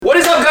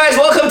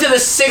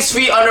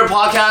6 Feet Under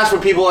podcast for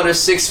people under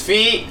 6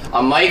 feet.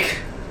 I'm Mike.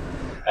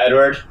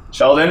 Edward.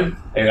 Sheldon.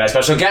 And we got a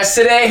special guest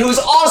today who's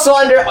also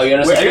under... Oh, you're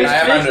under 6 feet? I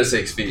am under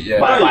 6 feet,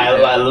 yeah. By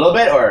a little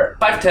bit, or?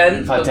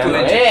 5'10".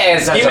 5'10".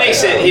 Yeah, He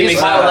makes it.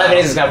 He's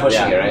 5'11", he's kind of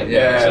pushing it, right?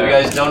 Yeah. So you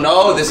guys don't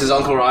know, this is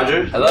Uncle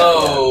Roger.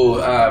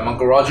 Hello, I'm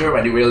Uncle Roger.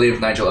 My real name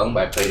is Nigel Ng,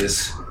 but I play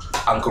this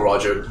Uncle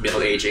Roger,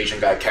 middle-aged Asian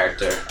guy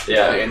character on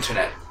the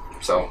internet.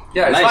 So,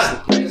 yeah, it's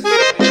fun.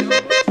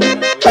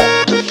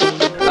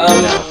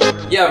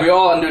 Yeah, we're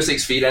all under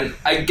 6 feet, and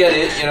I get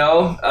it, you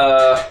know.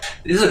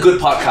 This is a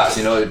good podcast,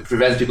 you know. It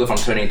prevents people from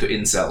turning into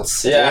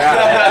incels.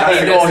 Yeah. I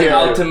think that's the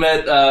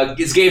ultimate.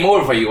 It's game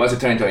over for you once you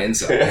turn into an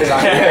incel.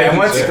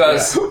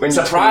 Because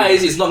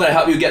surprise, it's not gonna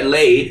help you get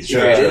laid.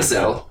 You're an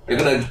incel. You're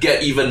gonna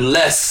get even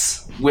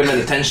less women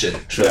attention,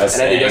 and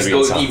then they just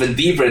go even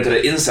deeper into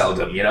the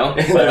inceldom, you know.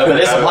 But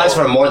this applies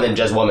for more than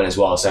just women as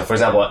well. So, for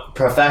example,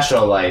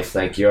 professional life,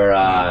 like you're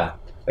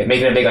like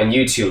making it big on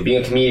YouTube,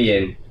 being a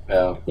comedian,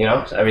 you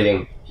know,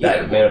 everything.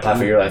 That may apply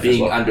for your life.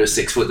 Being as well. under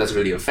 6 foot doesn't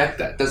really affect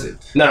that, does it?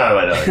 No.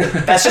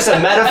 That's just a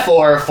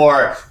metaphor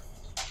for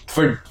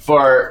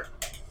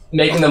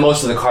making the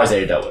most of the cars that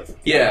you're dealt with.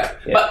 Yeah.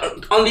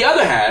 But on the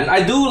other hand, I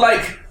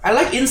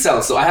like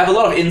incels, so I have a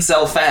lot of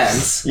incel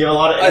fans. You have a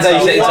lot of. I thought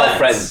you said incel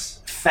friends.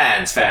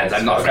 Fans.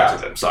 I'm not friends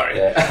with them, sorry.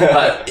 Yeah.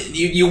 But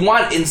you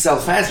want incel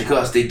fans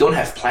because they don't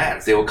have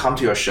plans. They will come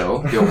to your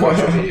show, they'll watch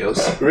your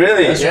videos.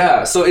 Really?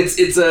 Yeah, so it's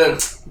a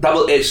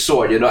double-edged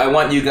sword, you know. I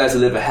want you guys to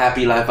live a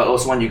happy life, but I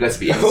also want you guys to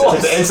be incels.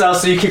 The incels,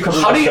 so you keep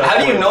coming. How do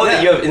you know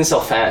that you have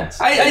incel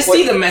fans? I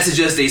see the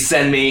messages they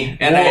send me,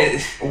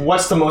 and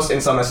what's the most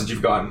incel message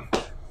you've gotten?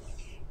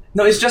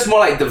 No, it's just more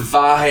like the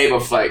vibe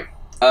of like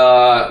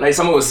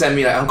someone will send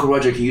me like, Uncle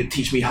Roger, can you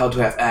teach me how to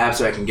have abs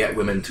so I can get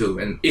women too?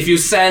 And if you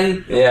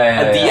send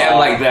a DM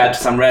like that to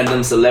some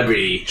random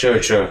celebrity,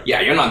 True.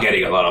 Yeah, you're not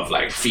getting a lot of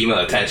like female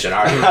attention,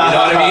 are you? You know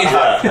what I mean?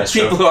 That's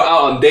People who are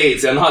out on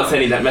dates, they're not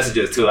sending that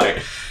messages to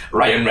like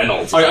Ryan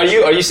Reynolds. Are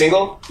you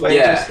single?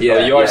 Yeah,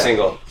 you are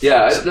single.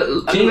 Yeah,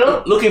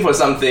 I'm looking for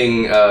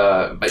something,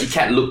 but you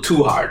can't look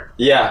too hard.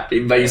 Yeah,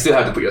 but you still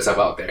have to put yourself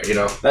out there. You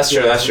know. that's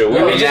true.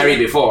 We've been married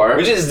before.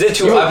 We just did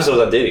 2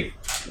 episodes on dating.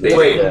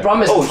 Wait,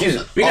 promise.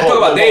 we can talk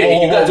about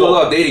dating. You guys do a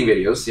lot of dating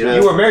videos. You know?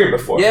 You were married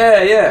before. Yeah.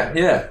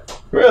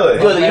 Really?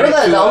 Yo, you know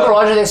that the Uncle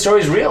Roger thing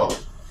story is real.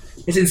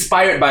 It's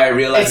inspired by a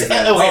real life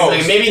event.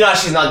 Like, maybe not.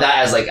 She's not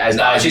that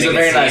as She's a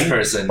very nice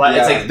person. But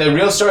it's like the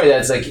real story.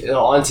 That's like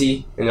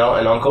auntie, and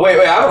uncle. Wait.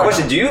 I have a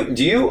question.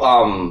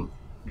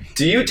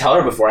 Do you tell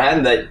her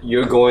beforehand that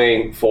you're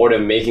going forward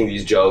and making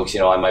these jokes? You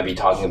know, I might be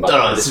talking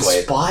about it this way.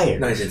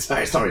 Inspired. No, it's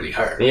inspired. It's not really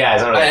her. Yeah,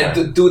 it's not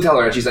really her. Do tell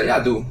her. She's like,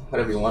 yeah, do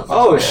whatever you want.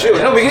 Oh shoot!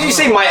 No, because you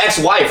say my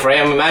ex-wife, right?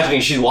 I'm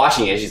imagining she's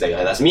watching it. She's like,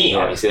 oh, that's me.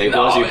 Obviously, like,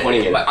 what are you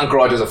pointing at? Uncle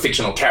Roger's a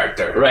fictional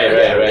character. Right.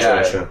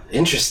 True.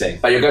 Interesting.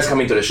 But you guys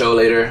coming to the show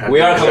later?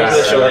 We are coming to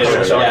the show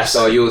later. Yeah,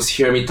 so you'll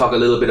hear me talk a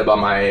little bit about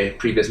my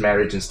previous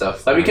marriage and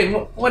stuff. But we can.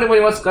 What do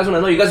you guys want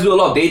to know? You guys do a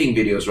lot of dating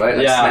videos, right?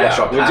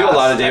 Like We do a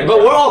lot of dating, but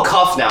we're all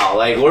cuffed now.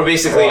 Like we're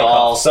basically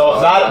all. So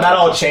that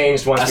all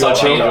changed once. That's all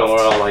changed when we're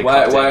all like.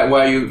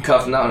 Why are you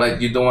cuffed now? Like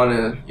you don't want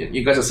to.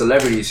 You guys are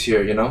celebrities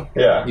here, you know.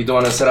 Yeah. You don't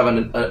want to set up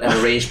an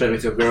arrangement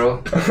with your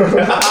girl.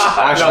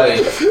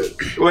 Actually,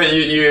 wait,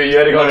 you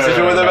had a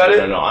conversation with her about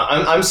it? No.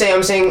 I'm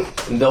saying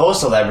the whole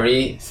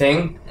celebrity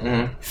thing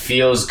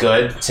feels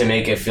good to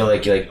make it feel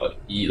like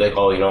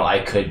I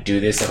could do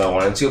this if I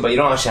wanted to, but you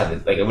don't actually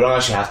have to. Like we don't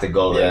actually have to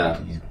go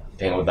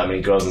hang with that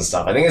many girls and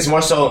stuff. I think it's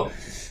more so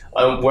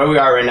where we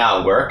are right now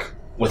at work.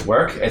 With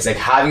work, it's like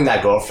having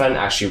that girlfriend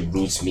actually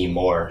roots me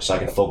more, so I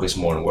can focus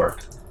more on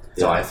work.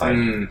 So I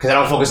find because I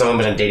don't focus on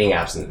women on dating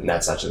apps and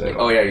that's such a thing.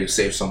 Oh yeah, you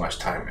save so much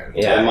time, man.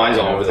 Yeah, mine's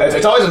all over the place.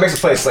 It's always a mixed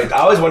place. Like I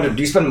always wondered,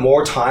 do you spend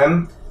more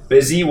time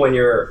busy when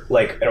you're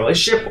like in a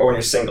relationship or when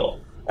you're single?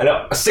 I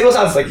know a single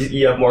sounds like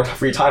you have more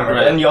free time, right?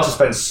 But then you also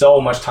spend so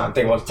much time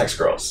thinking about text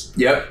girls.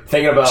 Yep.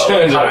 Thinking about how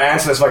to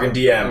answer this fucking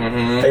DM.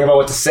 Thinking about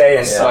what to say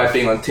and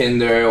Swiping on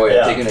Tinder or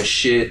you're taking a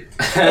shit.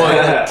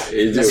 That's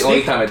the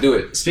only time I do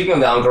it. Speaking of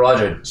the Uncle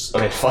Roger,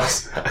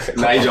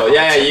 Nigel,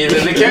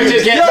 the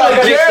characters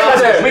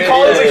get we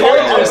call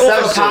him Uncle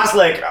for the past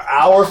like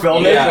hour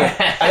filming,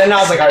 and then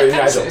now it's like, alright,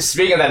 Nigel.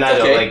 Speaking of that,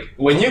 Nigel, like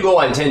when you go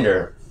on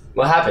Tinder,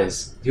 what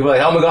happens? People are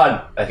like, oh my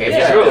god. Okay, Do you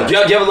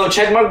have a little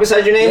check mark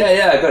beside your name?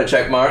 Yeah, I got a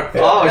check mark.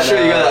 Oh,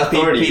 sure, you got that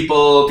authority.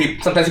 People,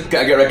 sometimes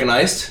I get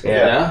recognized.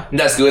 Yeah. And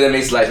that's good. That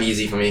makes life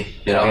easy for me.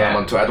 You know, I'm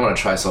on tour. I don't want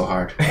to try so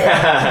hard.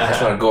 I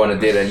just want to go on a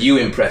date and you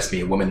impress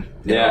me, woman.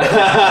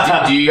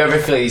 Yeah. do you ever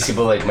feel like these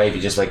people like might be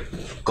just like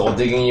gold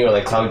digging you or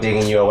like clout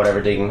digging you or whatever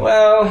digging?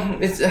 Well,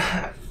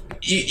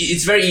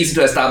 it's very easy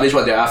to establish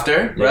what they're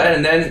after, right?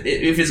 And then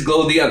if it's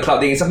gold digging or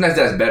clout digging, sometimes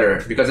that's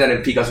better because then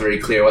it becomes very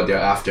clear what they're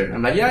after.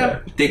 I'm like,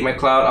 take my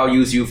clout, I'll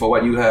use you for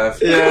what you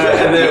have.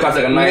 And it becomes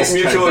like a nice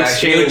mutual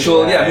exchange.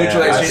 Mutual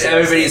exchange.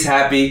 Everybody's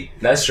happy.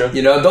 That's true.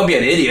 You know, don't be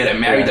an idiot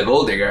and marry the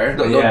gold digger.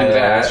 Don't do that.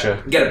 That's true.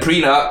 Get a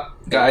prenup.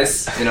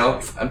 Guys, you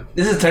know,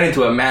 this is turning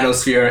into a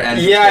manosphere and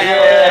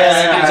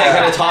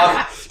kind of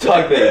talk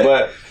thing,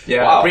 but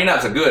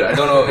prenups are good. I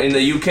don't know in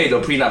the UK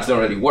though, prenups don't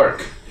really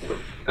work.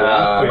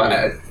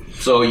 But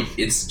So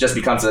it just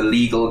becomes a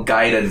legal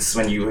guidance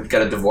when you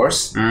get a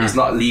divorce. It's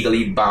not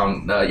legally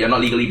bound. You're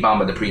not legally bound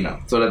by the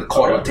prenup. So the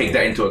court will take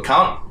that into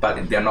account,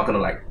 but they're not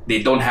gonna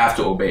they don't have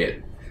to obey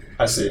it.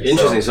 I see.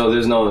 Interesting. So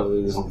there's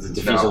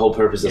defeats the whole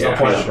purpose. There's no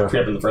point of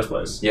prenup in the first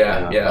place.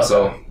 Yeah. Okay.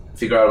 So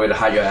figure out a way to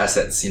hide your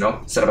assets.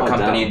 Set up a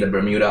company in the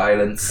Bermuda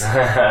Islands,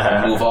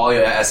 and move all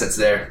your assets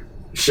there.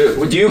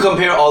 Sure. Do you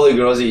compare all the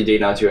girls that you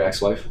date now to your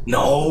ex-wife?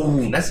 No,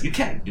 you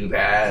can't do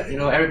that.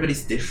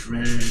 Everybody's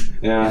different.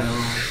 Yeah.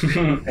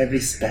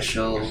 Everybody's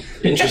special.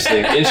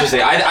 Interesting.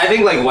 I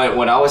think like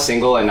when I was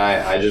single and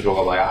I just broke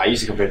up, like I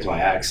used to compare it to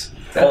my ex.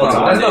 That's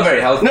not very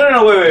healthy.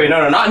 No, wait, no,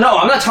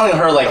 I'm not telling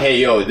her like, hey,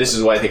 yo, this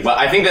is what I think. But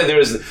I think that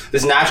there's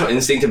this natural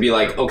instinct to be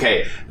like,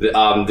 okay,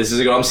 this is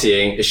a girl I'm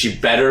seeing. Is she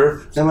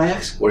better than my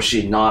ex, or is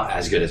she not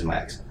as good as my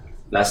ex?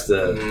 That's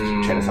the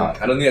train of thought.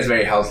 I don't think that's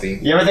very healthy.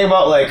 You ever think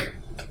about like,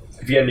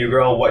 if you get a new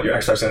girl, what your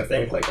ex-wife's gonna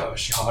think? Like, oh, is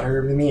she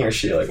hotter than me, or is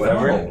she like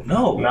whatever?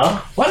 No.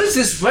 What is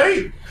this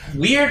very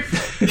weird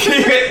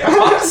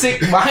toxic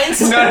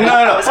mindset?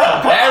 No. It's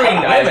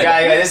comparing women.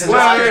 This is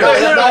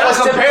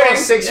comparing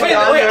 6 feet.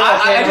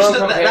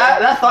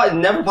 That thought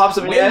never pops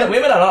up in your head.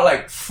 Women are not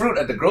like fruit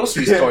at the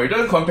grocery store. You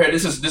don't compare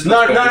this.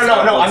 No.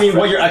 I mean,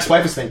 what your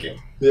ex-wife is thinking.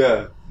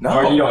 Yeah. No,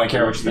 or you don't really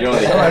care what you think.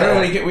 I don't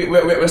really care.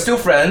 We're still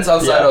friends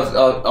outside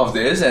of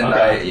this,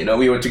 and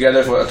we were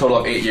together for a total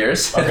of 8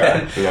 years.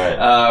 Okay.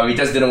 Right. We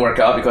just didn't work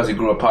out because we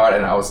grew apart,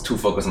 and I was too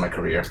focused on my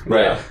career.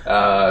 Right.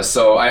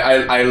 So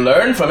I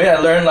learned from it. I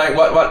learned like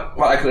what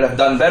I could have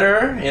done better,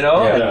 and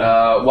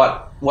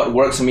what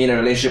works for me in a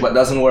relationship, what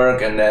doesn't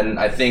work, and then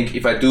I think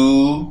if I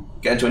do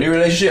get into a new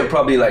relationship, I'll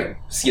probably like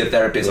see a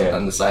therapist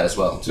on the side as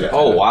well. To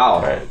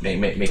wow.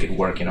 Make it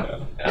work,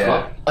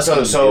 Yeah.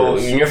 So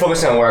you're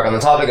focusing on work. On the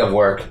topic of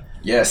work,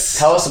 Yes.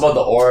 tell us about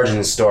the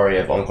origin story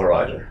of Uncle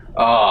Roger.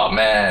 Oh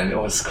man, it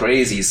was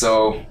crazy.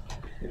 So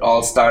it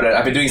all started.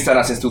 I've been doing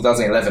stand-up since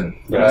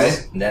 2011,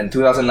 right? And then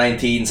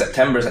 2019,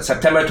 September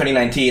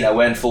 2019, I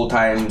went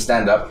full-time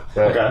stand-up.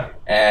 Okay.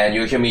 And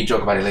you'll hear me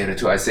joke about it later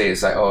too. I say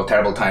it's like, oh,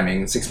 terrible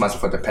timing. 6 months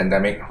before the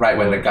pandemic, right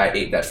when the guy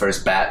ate that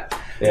first bat.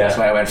 That's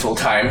when I went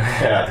full-time.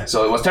 Yeah.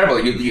 So it was terrible.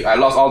 I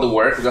lost all the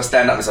work because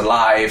stand-up is a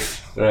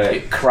live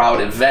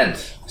crowd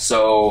event.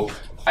 So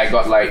I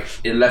got like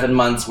 11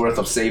 months worth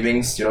of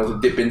savings, to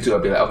dip into. I'll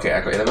be like, okay, I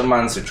got 11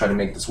 months to try to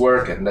make this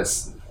work, and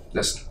let's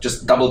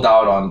just double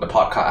down on the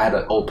podcast. I had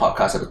an old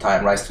podcast at the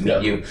time, Rise to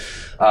Meet You.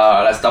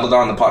 Let's double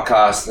down on the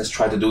podcast. Let's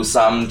try to do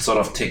some sort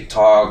of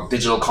TikTok,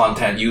 digital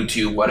content,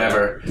 YouTube,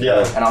 whatever.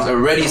 Yeah. And I was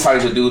already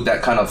starting to do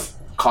that kind of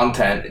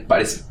content,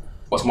 but it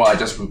was more like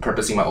just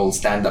repurposing my old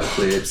stand-up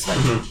clips, like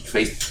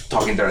face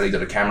talking directly to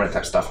the camera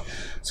type stuff.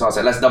 So I was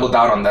like, let's double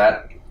down on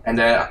that. And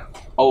then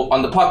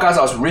on the podcast,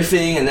 I was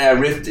riffing, and then I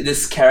riffed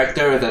this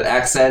character with an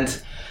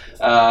accent.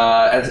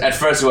 At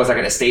first, it was like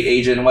an estate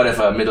agent. What if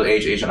a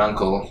middle-aged Asian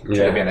uncle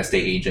could be an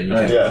estate agent?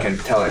 You can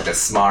tell like the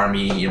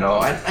smarmy,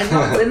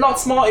 I'm not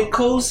small, it's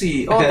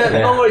cozy. Oh,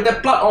 don't worry,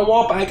 that blood on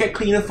wall, but I get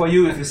cleaner for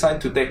you if you sign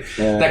today.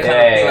 That kind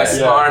of thing, like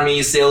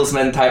smarmy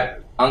salesman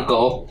type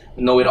uncle,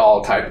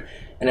 know-it-all type,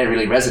 and it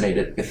really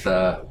resonated with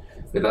the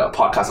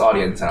podcast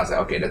audience. And I was like,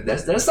 okay,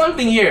 there's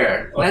something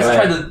here. Let's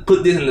try to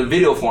put this in the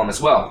video form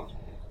as well.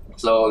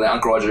 So then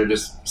Uncle Roger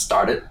just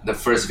started the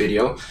first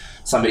video.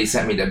 Somebody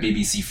sent me the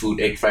BBC Food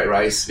egg fried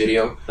rice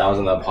video. That was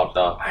when that popped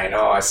up. I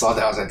know, I saw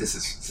that. I was like, this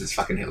is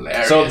fucking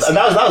hilarious. So that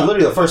was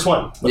literally the first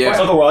one. The first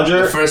Uncle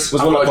Roger. The first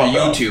was Uncle Roger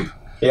YouTube.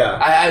 Yeah.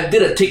 I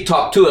did a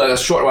TikTok too, like a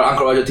short one.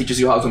 Uncle Roger teaches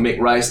you how to make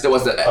rice. That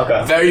was the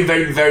very,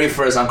 very, very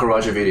first Uncle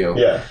Roger video.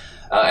 Yeah.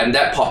 And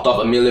that popped up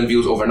 1 million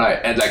views overnight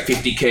and like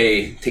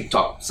 50K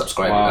TikTok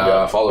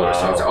followers.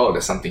 So I was like, oh,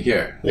 there's something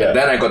here. Yeah. And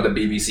then I got the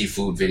BBC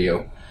Food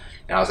video.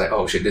 And I was like,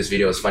 oh shit, this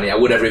video is funny. I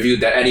would have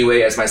reviewed that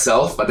anyway as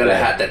myself, but then I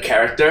had that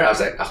character. I was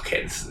like,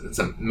 okay, it's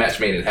a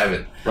match made in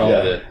heaven.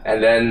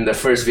 And then the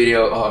first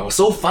video, it was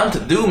so fun to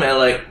do, man.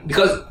 Like,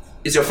 because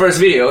it's your first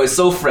video, it's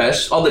so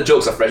fresh. All the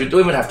jokes are fresh. You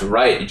don't even have to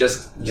write. I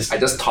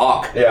just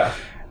talk. Yeah.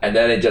 And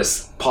then it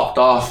just popped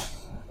off.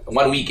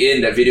 1 week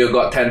in, that video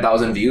got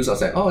 10,000 views. I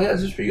was like, oh yeah,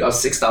 this is pretty good. I was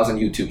 6,000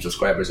 YouTube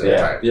subscribers at the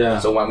time. Yeah.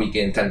 So 1 week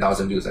in,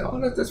 10,000 views. Like, oh,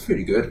 that's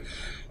pretty good.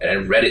 And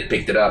then Reddit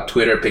picked it up,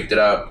 Twitter picked it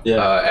up,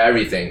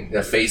 everything.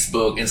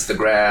 Facebook,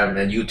 Instagram,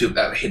 and YouTube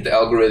hit the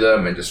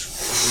algorithm and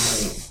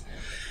just.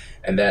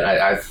 And then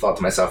I thought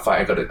to myself, fine,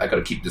 I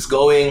gotta keep this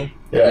going.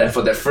 Yeah. And then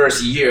for the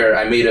first year,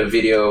 I made a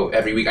video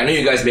every week. I know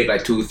you guys make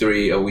like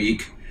 2-3 a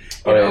week.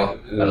 We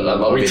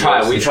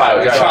try. It's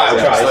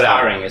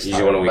tiring. It's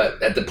usually 1 week.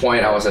 But at the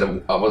point, I was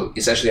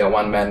essentially a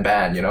one-man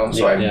band,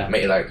 So I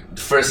made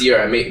the first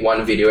year I made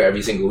one video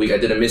every single week. I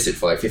didn't miss it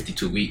for like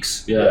 52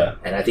 weeks. Yeah.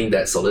 And I think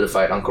that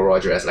solidified Uncle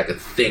Roger as like a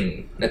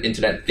thing, an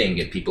internet thing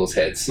in people's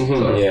heads. So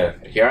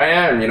here I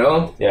am,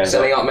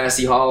 selling out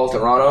Massey Hall,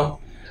 Toronto.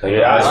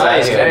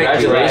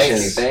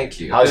 Congratulations. Thank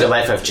you. How has your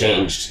life have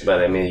changed?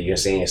 But I mean, you're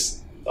saying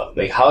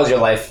how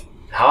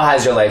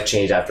has your life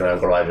changed after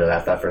Uncle Roger,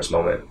 after that first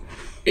moment?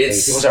 People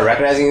start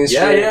recognizing this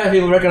shit? Yeah,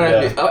 people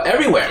recognize it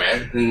everywhere,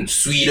 man. In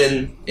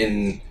Sweden,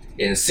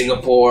 in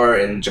Singapore,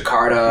 in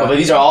Jakarta. But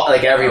these are all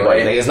like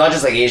everybody. Like, it's not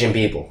just like Asian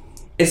people.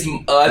 It's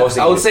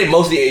I would say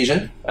mostly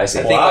Asian. I see.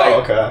 I think Wow,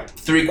 like okay.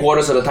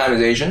 3/4 of the time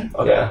is Asian.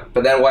 Okay.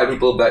 But then white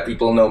people, black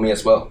people know me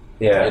as well.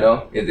 Yeah. You know,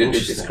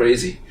 it's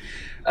crazy.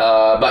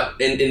 But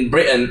in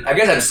Britain, I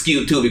guess I'm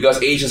skewed too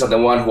because Asians are the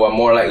one who are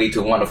more likely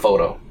to want a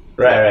photo.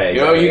 Right.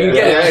 You know, you can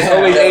get it. It's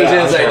always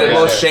Asians, like the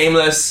most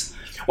shameless.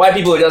 White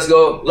people just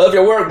go, love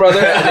your work, brother,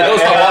 and they don't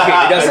stop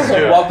walking. They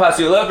just walk past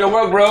you, love your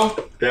work, bro.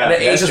 Yeah, And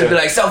then Asians will be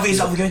like, selfie.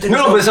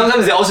 No, but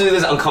sometimes they also do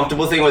this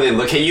uncomfortable thing where they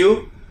look at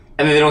you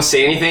and then they don't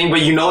say anything,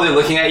 but you know they're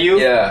looking at you.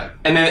 Yeah.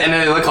 And then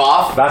they look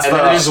off. That's and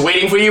then they're just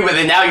waiting for you, but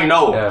then now you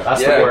know. Yeah,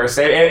 that's Yeah. the worst.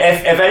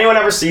 If anyone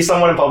ever sees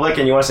someone in public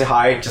and you want to say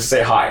hi, just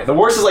say hi. The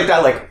worst is like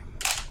that, like,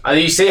 Either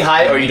you say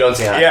hi or you don't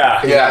say hi.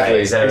 yeah.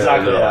 Exactly.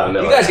 Exactly, yeah.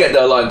 You guys get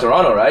that a lot in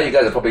Toronto, right? You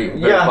guys are probably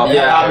very popular.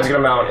 Yeah, it happens a good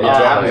amount.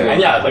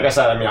 And yeah, like I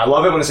said, I mean, I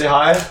love it when they say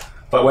hi,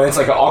 but when it's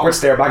like an awkward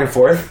stare back and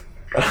forth,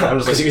 I'm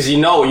just like, Because you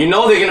know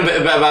they're gonna be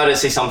about to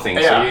say something.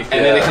 Yeah. So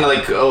and then they kind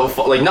of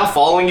like not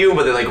following you,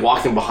 but they're like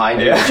walking behind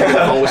you, Yeah. checking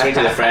the phone, whispering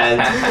to their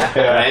friends,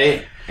 Yeah.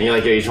 right? And you're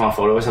like, yo, you just want a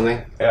photo or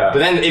something? Yeah. But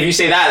then if you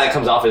say that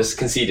comes off as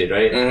conceited,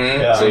 right?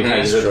 Mm-hmm. yeah. So you kind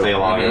of just play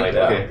along. You're like,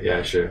 Yeah. okay,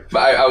 yeah, sure.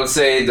 But I would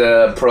say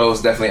the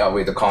pros definitely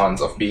outweigh the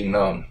cons of being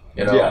known.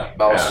 You know, Yeah.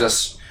 but I was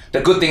just the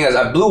good thing is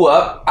I blew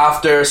up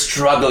after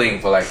struggling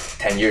for like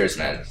 10 years,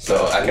 man.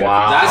 So I can.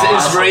 Wow. That's an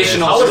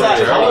inspirational How was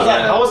story. that?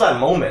 right? How was that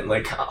moment?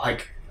 Like,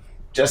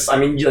 just I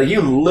mean,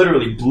 you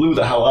literally blew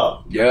the hell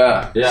up.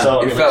 Yeah. Yeah. So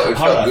I It mean, felt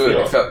how did that good.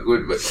 feel? It felt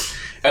good, but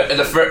at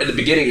the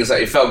beginning, it's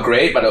like it felt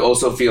great, but I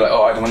also feel like,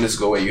 oh, I don't want this to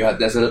go away.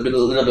 There's a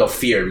little bit of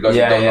fear because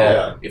you Yeah, don't yeah.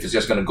 know if it's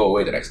just gonna go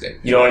away the next day.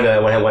 You don't want to be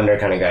that one-hit wonder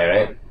kind of guy,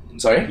 right?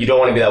 Sorry. You don't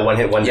want to be that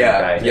one-hit wonder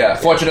guy. Yeah.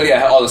 Fortunately, I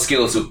had all the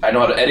skills. I know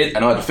how to edit. I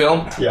know how to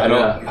film. Yeah. I know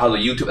Yeah. how the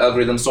YouTube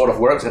algorithm sort of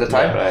works at the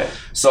time. Right.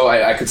 So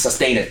I could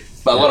sustain it.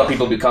 But a lot of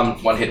people become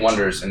one-hit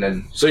wonders, and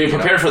then So you're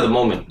prepared for the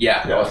moment.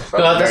 yeah. Yeah.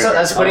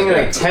 That's putting in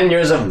like 10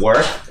 years of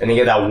work and you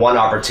get that one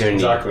opportunity.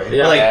 Exactly.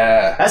 But, like,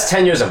 Yeah. that's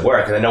 10 years of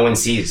work and then no one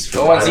sees.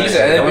 No one sees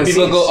it, and No then one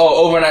people sees. go,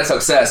 "Oh, overnight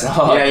success."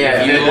 Oh, Yeah,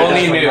 yeah, if you yeah,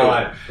 only Definitely knew.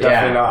 not.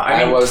 Definitely not.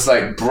 I was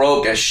like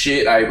broke as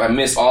shit. I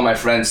missed all my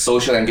friends'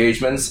 social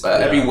engagements.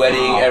 Every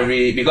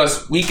wedding,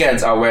 because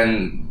weekends are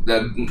when the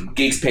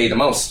gigs pay the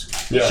most.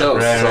 Yeah. Shows.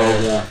 Right, So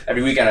right, yeah.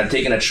 every weekend I'm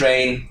taking a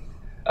train.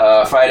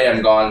 Friday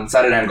I'm gone.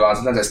 Saturday I'm gone.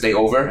 Sometimes I stay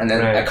over, and then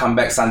Right. I come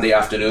back Sunday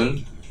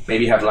afternoon.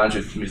 Maybe have lunch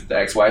with the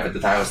ex-wife at the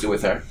time. I was still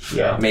with her.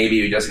 Yeah. Maybe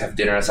we just have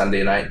dinner on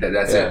Sunday night.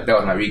 That's Yeah. it. That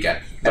was my weekend.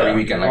 Every Yeah.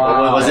 weekend,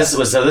 like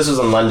So this was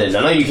in London.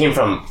 I know you came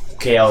from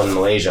KL in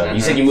Malaysia.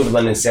 You said you moved to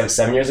London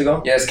seven years ago?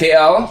 yes,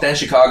 KL, then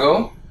Chicago.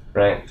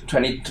 Right.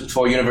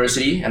 For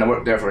university, and I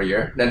worked there for a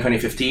year. Then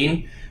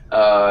 2015,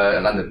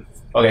 London.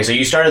 Okay, so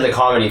you started the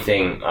comedy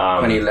thing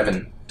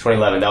 2011.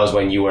 2011. That was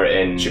when you were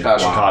in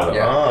Chicago.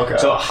 Yeah. Oh, okay.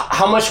 So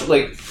how much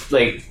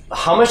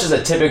how much does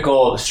a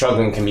typical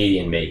struggling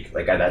comedian make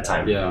like at that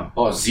time? Yeah.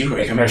 Oh, zero.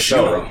 You can per make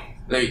show. zero.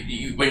 Like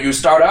when you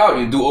start out,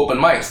 you do open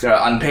mics. They're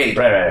unpaid.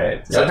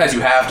 Right. Sometimes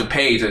you have to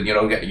pay to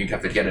you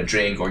have to get a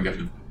drink or you have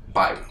to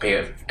pay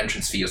an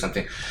entrance fee or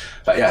something.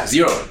 But yeah,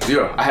 zero.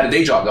 I had a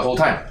day job the whole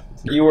time.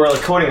 You were like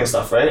coding and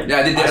stuff, right? Yeah,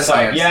 I did data saw-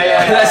 science. Yeah.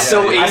 That's so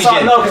Asian. I saw,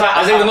 no, because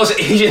I think the most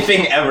Asian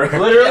thing ever.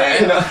 literally.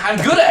 Yeah, I'm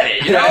good at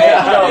it. You know,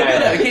 Yeah. I'm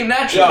good at it. It came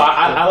naturally. No,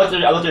 I looked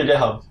at your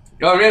GitHub.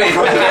 Oh really? I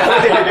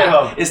looked at your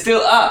GitHub. It's still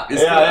up. It's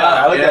still Yeah, up.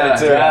 I looked at it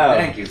too. Yeah.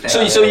 Thank you.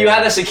 So you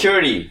had a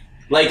security,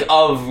 like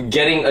of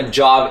getting a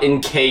job in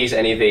case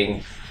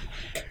anything.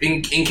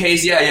 in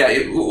case,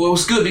 it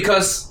was good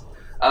because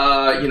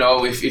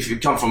if you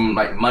come from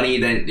like money,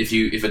 then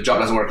if a job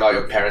doesn't work out,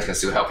 your parents can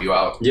still help you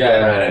out.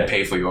 And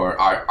pay for your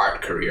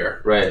art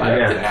career. Right. But I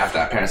Yeah. didn't have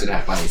that. Parents didn't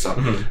have money, so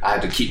I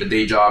had to keep a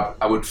day job.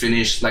 I would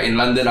finish like in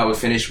London. I would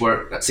finish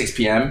work at 6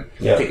 p.m.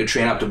 Yeah. Take a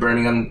train up to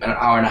Birmingham, an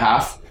hour and a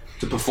half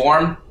to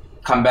perform.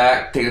 Come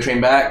back, take a train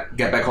back,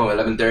 get back home at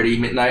 11:30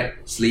 midnight,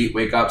 sleep,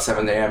 wake up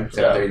 7 a.m.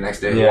 7:30 the next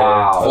day. Yeah.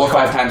 Wow. 4 or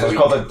 5 times a It's week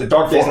called the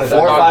dark days and the 4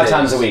 or dark 5 days.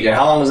 times a week. And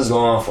how long was this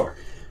going on for?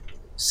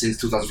 since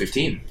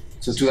 2015.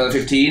 So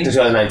 2015.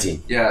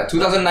 2019. Yeah,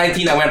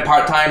 2019 I went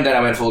part-time, then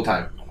I went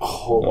full-time.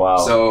 Oh, wow.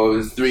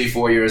 So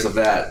 3-4 years of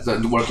that, so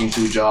working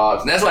 2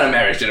 jobs. And that's why the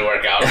marriage didn't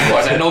work out. Of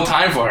course, I had no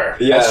time for her.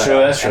 Yeah. That's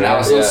true. And I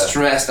was so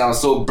stressed, I was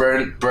so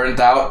burnt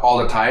out all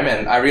the time,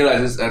 and I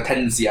realized it's a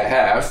tendency I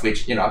have,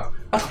 which,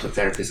 I'll talk to a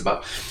therapist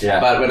about. Yeah.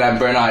 But when I'm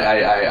burnt out,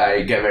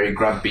 I get very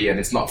grumpy, and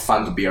it's not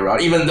fun to be around.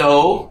 Even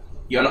though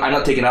I'm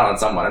not taking out on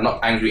someone, I'm not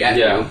angry at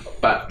you,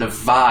 but the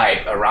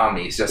vibe around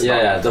me is just The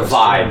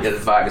vibe. the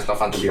vibe is not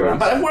fun to be around.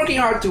 But I'm working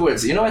hard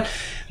towards it.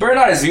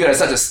 Burnout is viewed as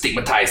such a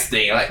stigmatized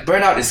thing. Like,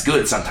 burnout is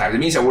good sometimes. It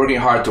means you're working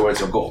hard towards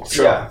your goals.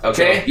 Yeah.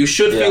 Okay? You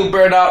should feel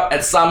burnt out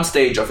at some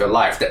stage of your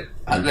life.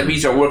 That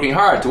means you're working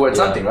hard towards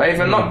something, right? If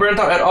you're not burnt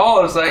out at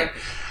all, it's like,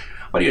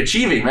 what are you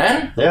achieving,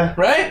 man? Yeah.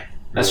 Right?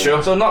 That's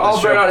true. So not all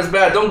burnout is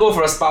bad. Don't go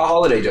for a spa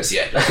holiday just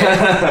yet.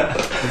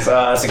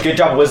 It's a good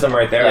job of wisdom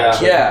right there. Yeah.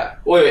 Actually. Yeah.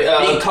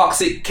 Wait, Being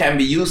toxic can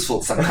be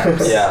useful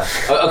sometimes. yeah.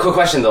 A quick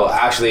question though,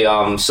 actually.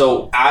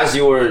 So as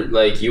you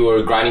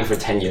were grinding for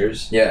 10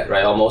 years, Yeah.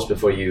 right, almost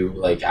before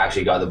you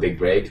actually got the big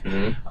break.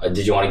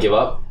 Did you want to give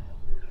up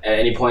at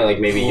any point? Like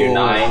maybe year 9.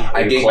 I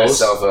maybe gave close?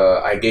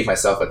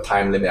 myself a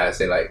time limit. I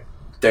say like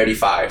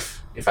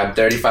 35. If I'm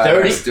 35,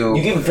 30? I'm still...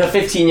 You give it for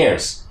 15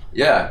 years.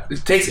 Yeah,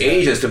 it takes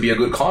ages to be a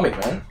good comic,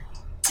 man.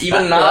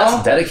 Even now,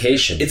 that's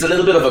dedication. it's a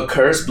little bit of a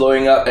curse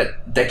blowing up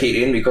at decade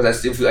in because I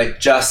still feel I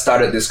just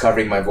started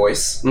discovering my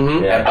voice.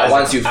 Mm-hmm. Yeah, But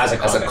once you as a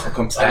comic.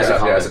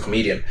 as a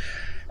comedian,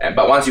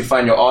 but once you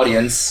find your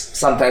audience,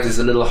 sometimes it's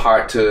a little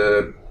hard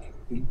to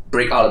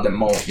break out of the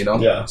mold, you know.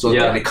 Yeah. So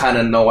Yeah. they kind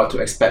of know what to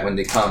expect when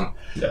they come.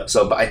 Yeah.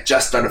 So, but I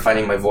just started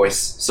finding my voice.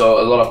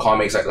 So a lot of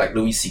comics like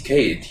Louis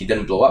C.K. he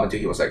didn't blow up until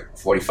he was like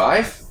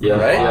 45. Yeah.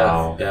 Right.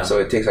 Wow. Yeah. So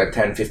it takes like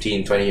 10,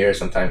 15, 20 years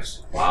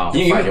sometimes. Wow.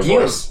 You Find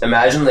your voice.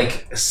 imagine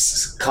like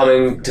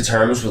coming to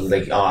terms with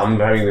like, oh, I'm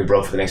going to be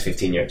broke for the next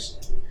 15 years.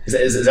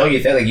 Is that what you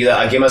think? Like,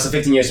 I give myself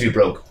 15 years to be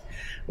broke.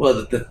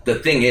 Well, the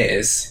thing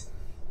is,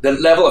 the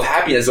level of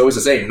happiness is always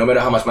the same, no matter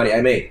how much money I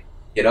make.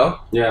 You know?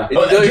 Yeah. Do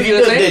you feel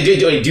the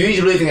same? Do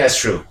you really think that's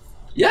true?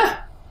 Yeah.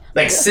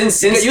 Like since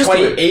Get used to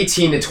it.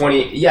 2018 to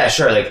 20, yeah,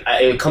 sure. Like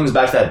it comes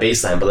back to that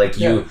baseline, but like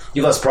you have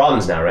less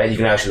problems now, right? You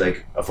can actually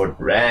like afford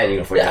rent, you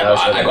can afford Yeah, your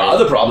house. I got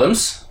other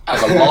problems. I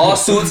got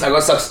lawsuits. I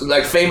got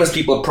like famous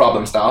people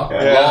problems now.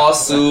 Yeah.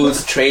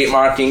 Lawsuits,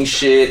 trademarking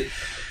shit.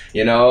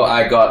 You know,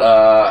 I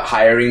got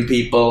hiring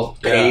people,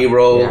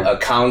 payroll,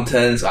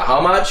 accountants. How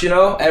much? You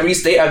know, every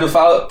state I have to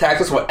file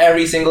taxes for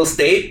every single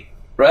state,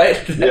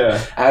 right? Yeah.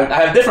 I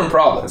have different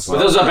problems. But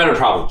those are better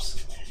problems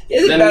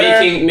Is it than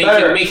better?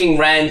 Better. making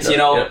rent. You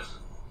know. Yeah.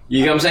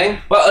 You know what I'm saying?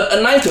 Well,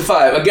 a 9 to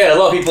 5, again, a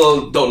lot of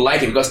people don't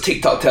like it because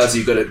TikTok tells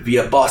you gotta be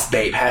a boss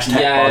babe,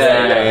 hashtag boss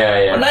babe.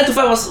 yeah. But 9 to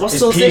 5 was It's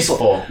so peaceful.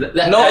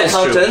 simple. No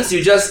accountants,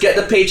 you just get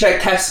the paycheck,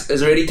 tax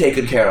is already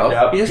taken care of.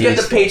 Yep. You just get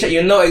the Peaceful. paycheck,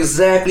 you know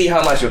exactly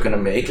how much you're gonna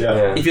make.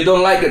 Yeah. If you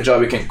don't like the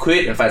job, you can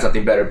quit and find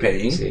something better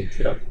paying.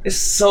 Yeah. It's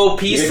so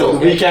peaceful. The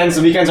weekends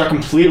are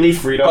completely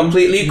freedom.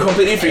 Completely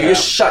free. You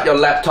shut your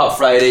laptop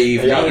Friday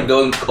evening, Yeah. you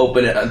don't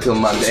open it until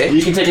Monday.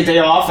 You can take a day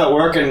off at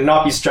work and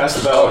not be stressed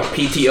about.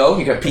 PTO,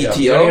 you got PTO.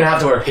 You don't even have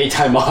to work paid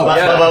time off.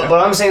 But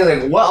I'm saying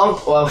like well,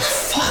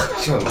 fuck.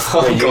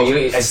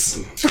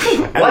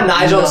 What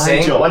Nigel is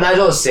saying. What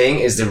Nigel is saying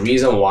is the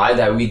reason why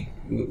that we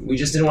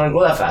just didn't want to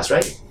grow that fast,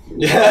 right?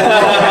 We don't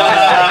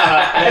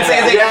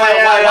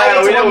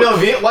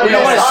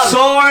want to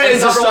soar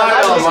into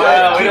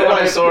stardom. We don't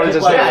want to soar into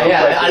stardom.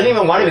 Yeah, I didn't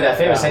even want to be that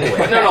famous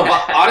anyway. No,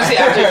 but honestly,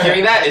 after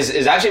hearing that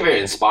is actually very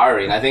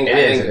inspiring. I think It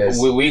is.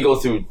 we go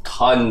through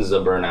tons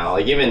of burnout.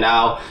 Like even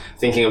now,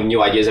 thinking of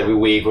new ideas every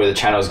week, where the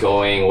channel's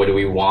going, what do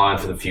we want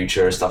for the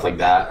future, stuff like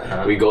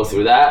that. We go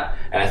through that,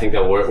 and I think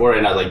that we're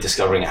in like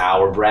discovering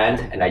our brand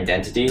and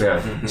identity.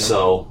 Yeah.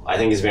 So I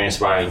think it's very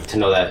inspiring to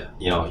know that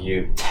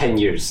you 10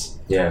 years.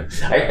 Yeah,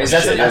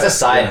 that's a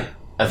side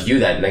of you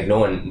that like no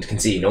one can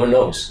see, no one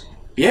knows.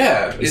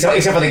 Yeah.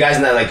 Except for the guys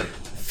in that like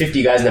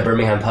 50 guys in the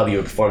Birmingham pub you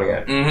were performing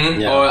at.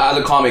 Mm-hmm. Yeah. Or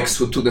other comics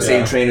who took the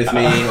same train with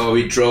me, or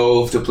we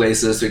drove to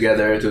places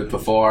together to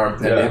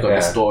perform, and they've got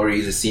the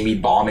stories. They see me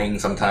bombing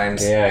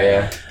sometimes.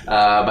 Yeah.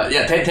 But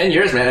yeah, 10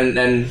 years, man,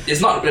 and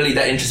it's not really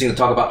that interesting to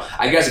talk about.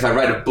 I guess if I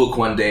write a book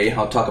one day,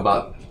 I'll talk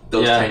about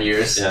those 10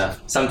 years. Yeah.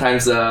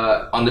 Sometimes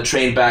on the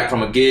train back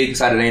from a gig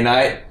Saturday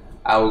night,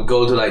 I would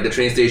go to like the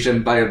train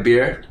station, buy a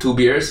beer, 2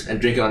 beers, and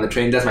drink it on the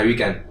train. That's my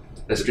weekend.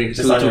 Just drink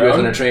two on your beers own?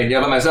 on the train.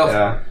 Yeah, by myself.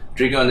 Yeah.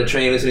 Drinking on the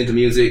train, listening to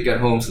music, get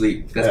home,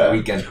 sleep. That's my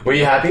weekend. Were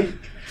you happy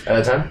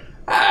at the time?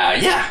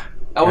 Yeah.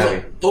 I was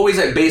Happy. always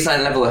at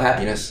baseline level of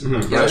happiness. You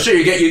know, sure,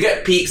 you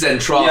get peaks and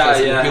troughs as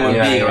a human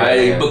being, right?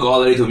 yeah. You book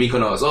all the way to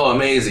Mykonos. Oh,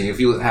 amazing! You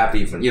feel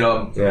happy. Buy a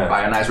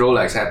nice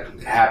Rolex.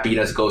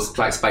 Happiness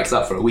spikes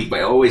up for a week, but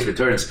it always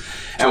returns.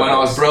 And when I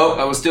was broke,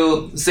 I was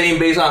still same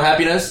baseline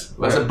happiness.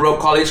 I was a broke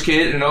college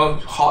kid.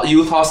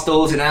 Youth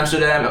hostels in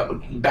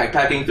Amsterdam,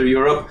 backpacking through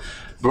Europe.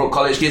 Broke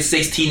college kid,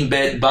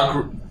 16-bed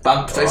bed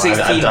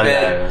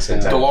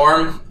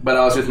dorm. But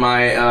I was with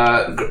my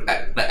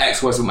the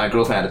ex was with my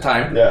girlfriend at the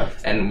time. Yeah.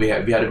 And we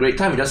had a great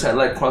time. We just had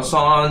like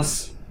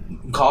croissants,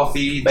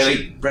 coffee,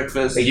 cheap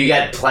breakfast. Like you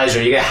get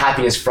pleasure, you get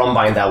happiness from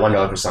buying that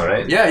 $1 croissant,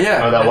 right?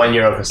 Yeah. Or that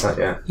 €1 croissant,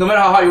 yeah. No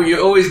matter how high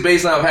you're always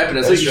baseline of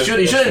happiness. So That's you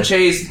true. shouldn't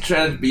chase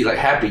trying to be like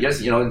happy.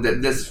 Just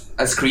this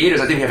as creators,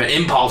 I think we have an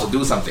impulse to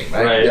do something,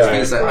 right? Right, It just yeah,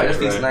 feels like, right, I just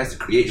think it's right. nice to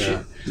create shit.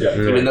 Yeah.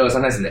 Even though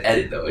sometimes in the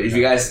edit though. If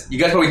you guys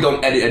probably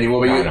don't edit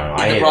anymore, but you're No, I in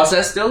hate the it.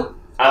 process still?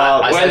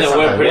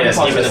 We're pretty Yes,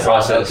 deep in the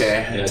process.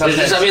 Okay.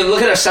 Yeah. I mean,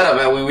 look at our setup,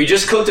 man. We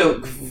just cooked a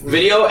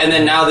video, and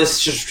then now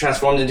this just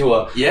transformed into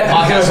a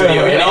podcast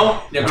video. You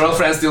know? Your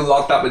girlfriend's still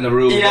locked up in the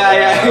room.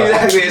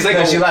 exactly. It's like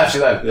No, she left.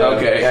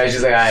 Okay. Yeah,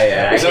 she's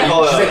like, She's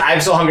like,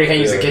 I'm so hungry, I can't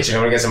use the kitchen.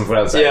 I'm gonna get some food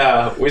outside.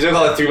 Yeah, we still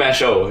call it 3-man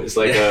show. It's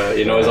like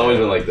it's always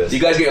been like this. Do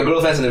you guys get your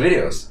girlfriends in the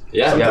videos?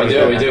 Yeah,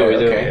 Yeah, we do.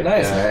 Okay,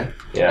 nice, man.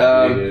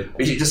 Yeah.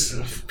 We should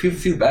just people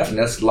feel bad for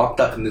them that's locked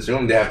up in this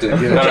room. They have to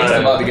chase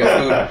them out to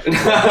get food.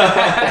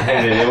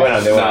 They went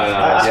on.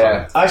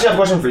 Yeah. I actually have a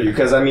question for you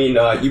because I mean,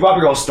 you brought up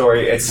your whole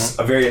story. It's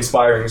a very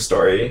inspiring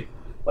story.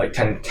 Like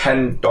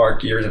 10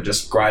 dark years of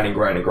just grinding.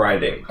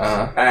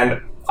 Uh-huh.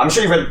 And I'm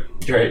sure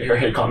you've read your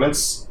hate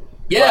comments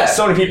Yeah. But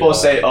so many people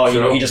say,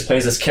 oh, he just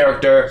plays this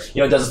character,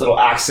 does this little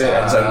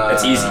accent, and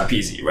it's easy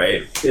peasy,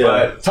 right? Yeah.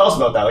 But tell us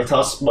about that. Like, tell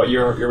us about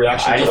your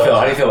reaction. How do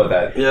you feel with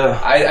that? Yeah.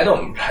 I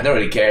don't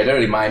really care. I don't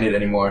really mind it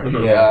anymore.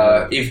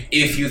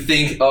 If you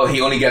think, oh,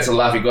 he only gets a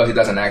laugh because he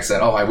does an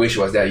accent, oh, I wish it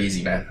was that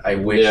easy, man. I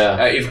wish.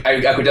 Yeah. If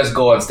I could just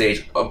go on stage,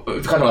 if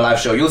you come to a live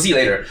show, you'll see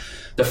later.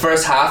 The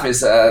first half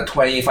is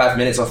 25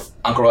 minutes of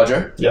Uncle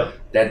Roger. Yeah.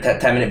 Then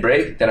 10-minute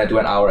break. Then I do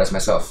an hour as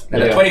myself.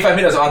 And then 25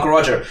 minutes of Uncle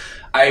Roger.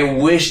 I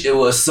wish it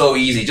was so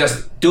easy.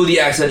 Just do the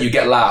accent, you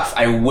get laugh.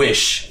 I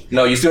wish.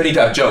 No, you still need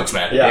to have jokes,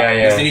 man.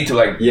 You still need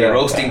to be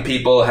roasting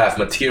people, have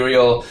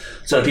material.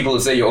 So the people who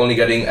say you're only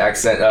getting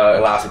accent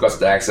laughs because of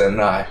the accent,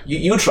 nah.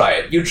 You try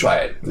it. You try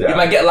it. Yeah. You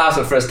might get laughs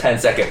for the first 10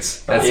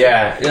 seconds. That's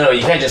it.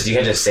 You can't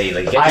just say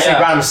like you can't just say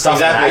random stuff.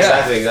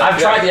 Exactly. I've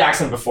tried the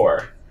accent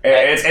before.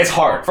 It's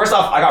hard. First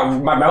off,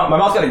 my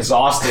mouth got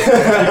exhausted.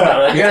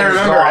 You gotta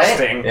remember,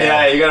 right?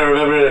 Yeah, you gotta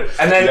remember.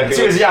 And then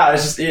two is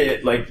it's just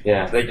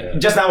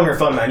just now when you're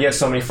filming, man, you had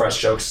so many fresh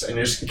jokes, and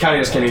you kind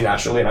of just came in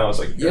naturally. And I was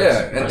like,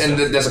 and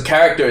there's a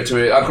character to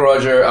it. Uncle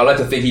Roger, I like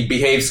to think he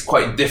behaves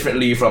quite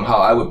differently from how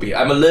I would be.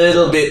 I'm a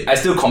little bit. I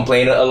still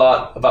complain a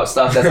lot about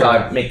stuff. That's how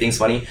I make things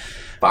funny.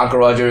 But Uncle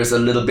Roger is a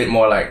little bit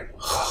more like,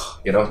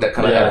 that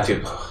kind of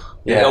attitude.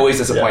 Always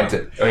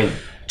disappointed. I mean,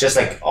 just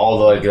like all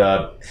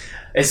the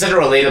it's such a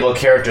relatable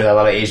character that a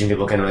lot of Asian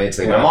people can relate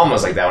to. Like, my mom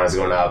was like that when I was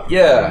growing up.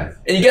 Yeah.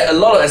 And you get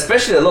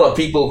especially a lot of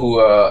people who,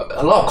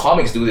 a lot of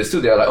comics do this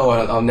too. They're like, oh,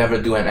 I'll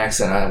never do an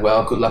accent.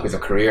 Well, good luck with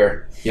your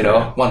career.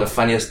 One of the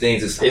funniest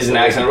things is an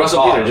accent.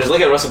 Russell Peters. Just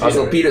look at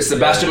Russell Peters.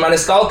 Sebastian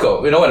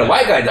Maniscalco. When a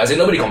white guy does it,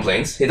 nobody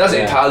complains. He does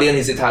it Italian,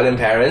 his Italian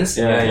parents.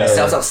 He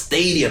sells out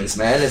stadiums,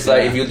 man. It's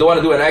like, if you don't want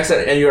to do an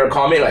accent and you're a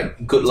comic,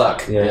 like, good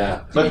luck.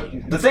 Yeah.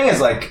 But the thing is,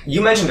 like,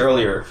 you mentioned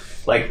earlier,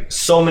 like,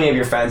 so many of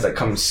your fans that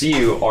come see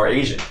you are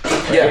Asian.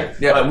 Right?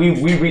 Yeah. But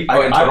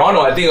in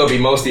Toronto, I think it'll be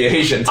mostly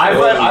Asian.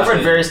 I've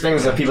read various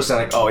things of people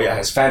saying like, oh yeah,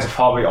 his fans are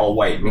probably all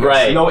white.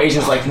 Right. No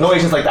Asians like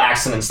the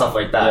accent and stuff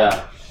like that.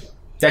 Yeah.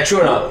 Is that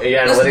true or not?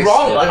 Yeah, that's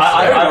wrong.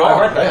 I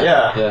heard that.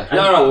 Yeah.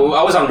 No.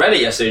 I was on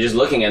Reddit yesterday just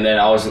looking, and then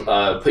I was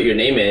put your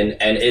name in,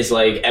 and it's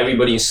like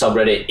everybody in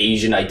subreddit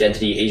Asian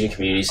identity, Asian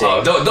community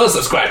saying, don't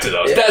subscribe to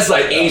those. That's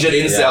like Asian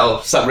incel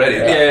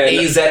subreddit.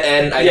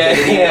 AZN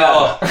identity.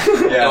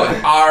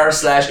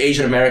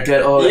 R/Asian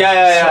American. Oh,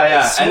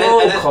 yeah. And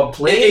then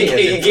complaining.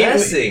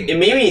 It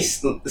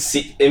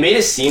made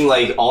it seem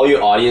like all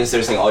your audience,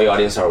 they're saying all your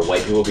audience are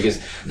white people because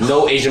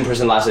no Asian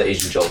person laughs at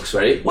Asian jokes,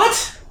 right?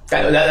 What?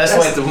 That's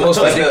like the most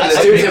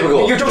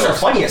stereotypical. Your jokes are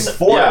funniest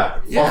for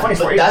funny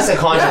for that's the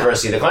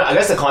controversy. I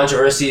guess the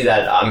controversy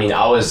that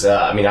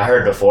I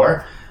heard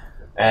before,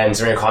 and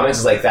some of your comments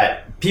is like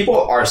that people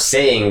are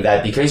saying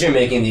that because you're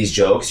making these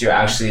jokes, you're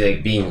actually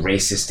like being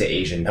racist to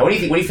Asian. Now, what do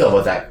you feel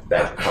about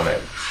that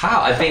comment?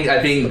 How? I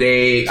think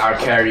they are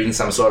carrying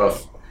some sort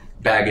of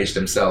baggage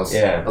themselves.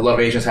 Yeah. A lot of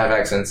Asians have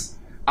accents.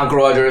 Uncle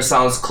Roger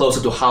sounds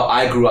closer to how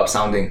I grew up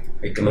sounding.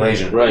 Like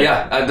Malaysian, right?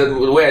 Yeah,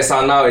 the way I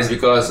sound now is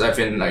because I've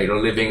been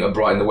living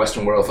abroad in the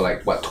Western world for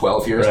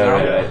 12 years now.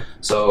 Right.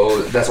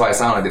 So that's why I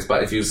sound like this.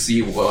 But if you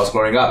see when I was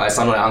growing up, I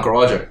sounded like Uncle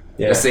Roger.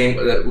 Yeah. The same,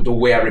 the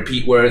way I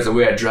repeat words, the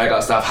way I drag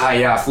out stuff. Hi,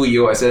 yeah,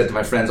 fuyo. I said it to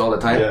my friends all the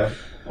time. Yeah.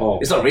 Oh.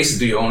 It's not racist to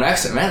do your own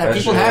accent, man.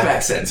 People have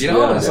accents,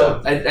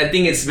 So I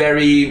think it's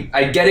very.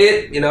 I get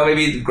it.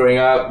 Maybe growing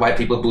up, white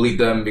people bullied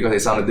them because they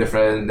sounded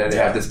different. Then they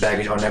have this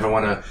baggage. I never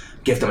want to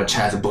give them a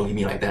chance to bully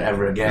me like that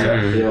ever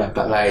again. Yeah.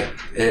 But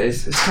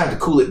it's time to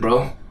cool it,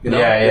 bro.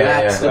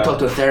 Relax. Go talk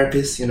to a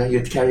therapist.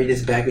 You carry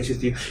this baggage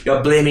with you.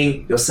 You're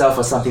blaming yourself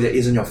for something that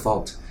isn't your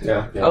fault.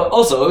 Yeah.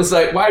 Also, it's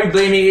like, why are you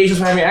blaming Asians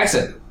for having an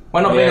accent?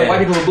 Why not blame the white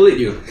people who bullied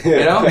you?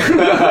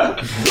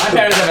 My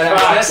parents have an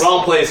accent.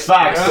 Wrong place.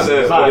 Facts.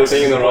 You're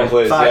saying in the wrong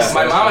place. Yeah.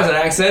 My mom has an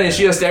accent. Is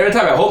she a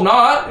stereotype? I hope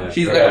not. Yeah.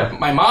 She's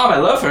my mom. I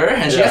love her,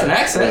 and she has an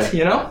accent.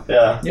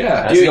 Yeah.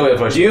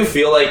 Do you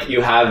feel like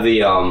you have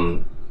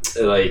the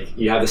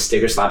you have the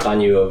sticker slapped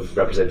on you of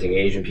representing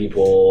Asian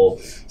people,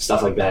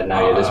 stuff like that?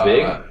 Now you're this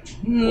big.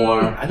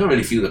 Or I don't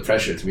really feel the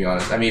pressure, to be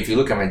honest. I mean, if you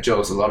look at my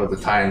jokes, a lot of the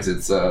times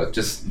it's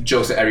just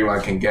jokes that everyone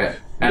can get,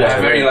 and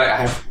I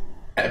have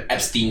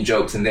Epstein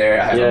jokes in there.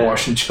 I have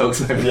abortion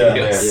jokes in my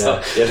videos. So.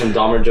 You have some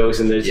Dahmer jokes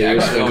in there too.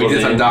 Yeah, we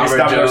did some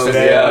Dahmer jokes.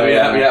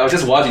 Yeah. I was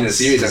just watching the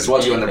series. I was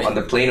watching on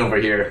the plane over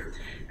here,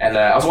 and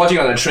I was watching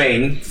on the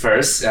train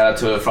first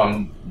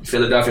from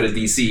Philadelphia to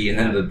DC, and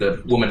then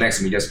the woman next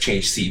to me just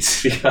changed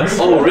seats.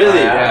 Oh, really?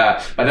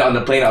 Yeah. But then on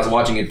the plane, I was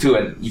watching it too,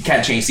 and you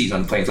can't change seats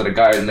on the plane. So the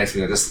guy next to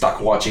me was just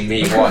stuck watching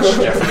me watch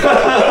Jeffrey.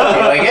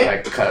 You like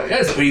it?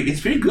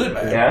 It's pretty good,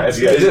 man. Yeah, it's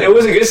good. It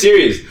was a good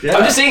series. Yeah.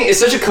 I'm just saying, it's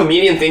such a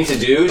comedian thing to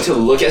do, to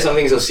look at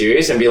something so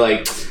serious and be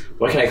like,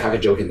 why can I crack a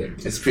joke in there?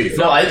 It's pretty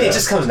fun. No, I think it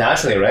just comes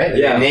naturally, right?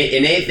 Yeah.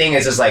 Innate thing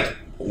is just like,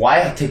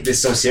 why take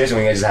this so serious when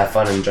we can just have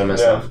fun and enjoy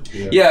myself?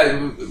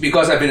 Yeah,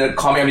 because I've been a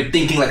comic. I've been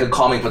thinking like a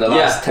comic for the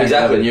last 10,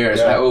 11 years.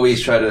 I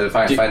always try to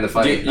find the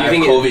funny. I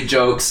have COVID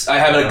jokes. I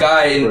have a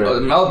guy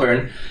in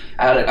Melbourne.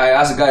 I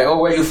asked the guy, "Oh,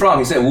 where are you from?"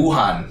 He said,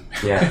 "Wuhan."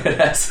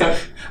 Yeah.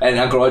 And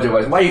Uncle Roger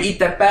was, "Why you eat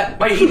that bat?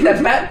 Why you eat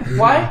that bat?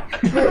 Why?"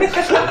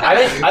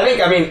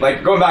 I mean,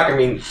 like going back. I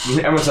mean,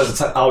 everyone says it's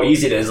how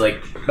easy it is.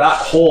 Like that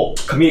whole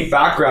comedic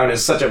background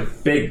is such a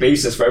big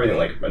basis for everything.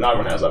 Like, but not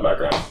everyone has that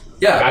background.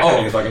 Yeah. Like, I can't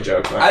make a fucking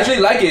joke. I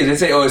actually like it. They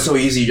say, "Oh, it's so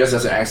easy, just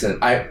as an accent."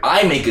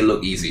 I make it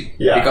look easy.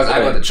 Yeah. Because I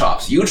got the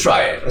chops. You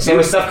try it. Same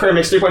with Steph Curry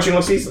makes 3-point shooting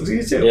look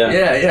easy too. Yeah.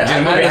 Yeah. Just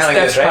I'm moving the hand like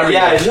Steph this, right? Curry.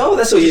 Yeah, no,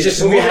 that's so you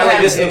just move your hand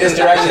like this in this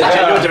direction,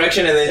 general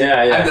direction, and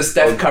then I'm the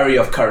Steph Curry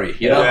of curry.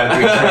 You know.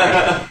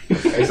 Yeah.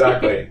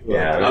 Exactly.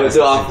 Yeah.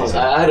 So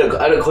I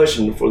had a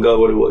question. Forgot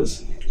what it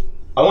was.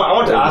 I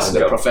want to ask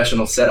The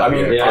professional setup. I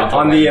mean, here.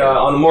 on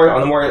the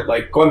more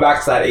like going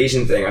back to that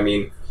Asian thing. I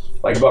mean,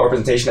 like about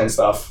representation and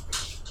stuff.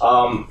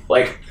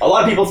 Like a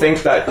lot of people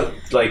think that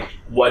like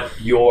what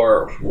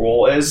your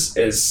role is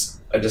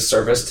a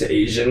disservice to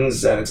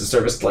Asians, and it's a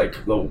service to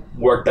like the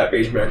work that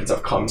Asian Americans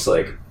have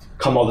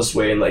come all this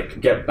way and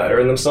like get better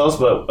in themselves.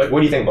 But like, what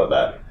do you think about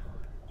that?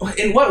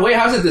 In what way?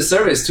 How is it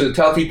disservice to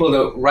tell people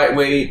the right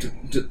way to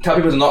tell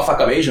people to not fuck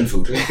up Asian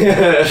food?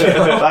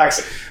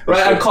 Facts.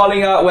 Right, I'm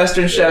calling out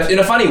Western chefs in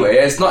a funny way.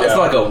 It's not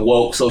like a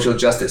woke social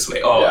justice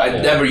way. Oh, I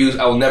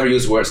will never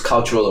use words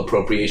cultural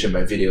appropriation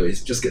by video.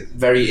 It's just get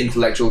very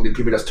intellectual.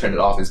 People just turn it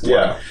off. It's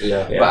boring.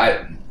 Yeah.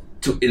 But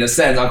in a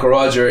sense, Uncle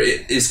Roger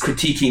is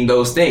critiquing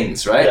those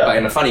things, right? Yeah. But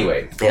in a funny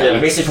way.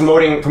 Yeah, basically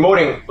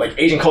promoting like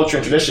Asian culture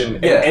and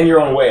tradition in your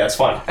own way. That's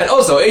fun. And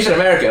also Asian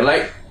American,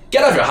 like.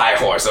 Get off your high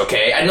horse,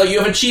 okay? I know you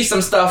have achieved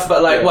some stuff,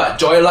 but like what?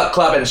 Joy Luck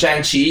Club and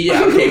Shang-Chi?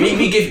 Yeah, okay.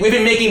 We've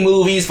been making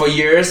movies for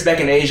years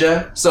back in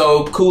Asia,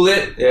 so cool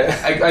it. Yeah.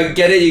 I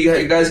get it,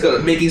 you guys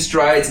got making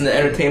strides in the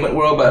entertainment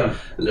world, but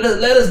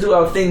let us do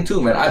our thing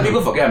too, man.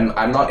 People forget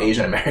I'm not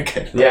Asian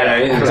American. Yeah,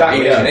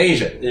 exactly. I'm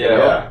Asian. You know?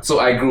 Yeah. So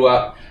I grew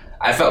up,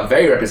 I felt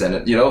very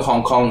represented. You know,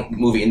 Hong Kong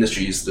movie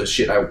industry is the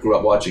shit I grew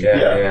up watching.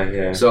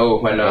 Yeah. So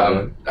when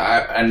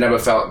I never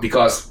felt,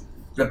 because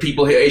the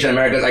people here, Asian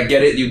Americans, I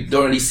get it. You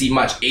don't really see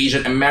much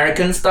Asian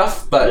American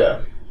stuff,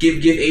 but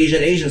give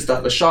Asian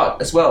stuff a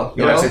shot as well.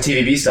 You know, it's the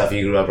TVB stuff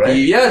you grew up, right?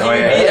 Yeah,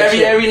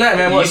 TVB every night,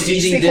 man. Watch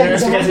eating dinner.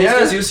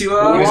 Yes, you see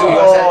what?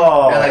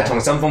 Yeah, like 同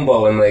心風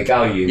暴 and like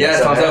教育. Yeah,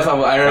 Tong San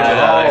Fang. I remember.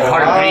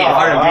 Hard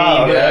and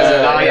green.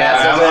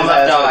 I'm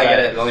left out. I get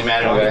it. Only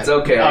man. It's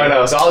okay. Oh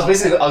no, so I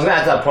was gonna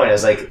add to that point.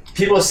 It's like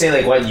people say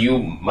like what you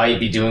might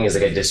be doing is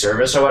like a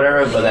disservice or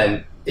whatever, but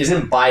then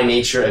isn't by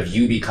nature of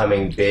you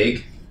becoming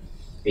big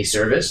a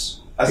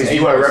service? Because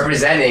you are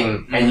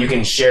representing and you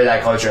can share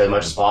that culture as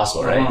much as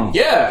possible, right?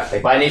 Yeah.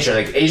 Like by nature,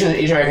 like Asian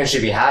Americans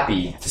should be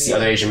happy to see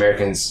other Asian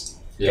Americans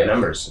get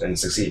numbers and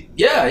succeed.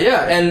 Yeah,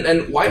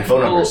 and white And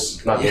phone people,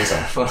 numbers, not pizza.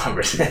 Phone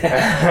numbers.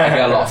 I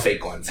got a lot of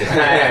fake ones.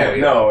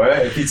 No,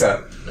 right?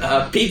 Pizza.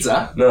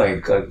 Pizza. No,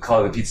 like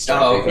call it the pizza store.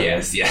 Oh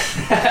yes, yeah.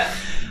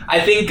 I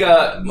think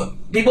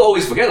people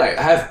always forget. Like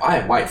I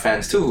have white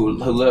fans too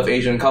who love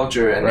Asian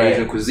culture and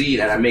Asian cuisine,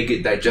 and I make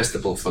it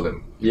digestible for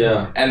them.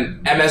 Yeah.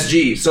 And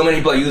MSG, so many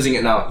people are using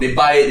it now. They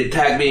buy it, they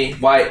tag me,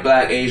 white,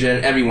 black,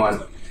 Asian,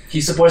 everyone. He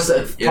supports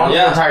the entire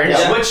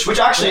Yeah, industry. which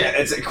actually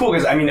it's cool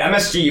because I mean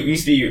MSG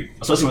used to be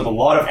associated with a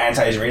lot of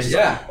anti-Asian racism.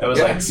 Yeah, it was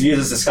like see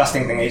this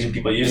disgusting thing Asian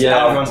people use. Yeah.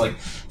 Now everyone's like,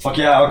 fuck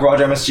yeah, Uncle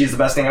Roger MSG is the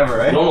best thing ever,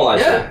 right? Normalize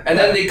Yeah, it. and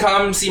then they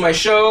come see my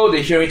show.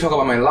 They hear me talk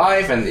about my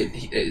life, and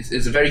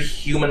it's a very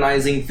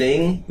humanizing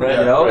thing. Right,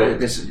 you know, right.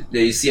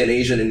 they see an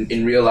Asian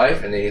in real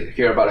life, and they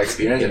hear about our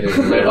experience, and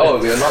they're like, "Oh,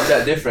 we're not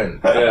that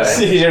different." Yeah.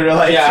 Asian real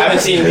life. Yeah, I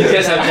haven't seen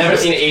because I've never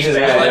seen Asians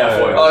in real life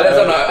before. Oh, that's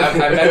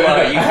not. I meant more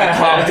like you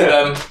talk to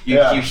them,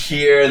 you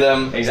hear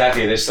them.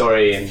 Exactly, their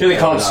story. And really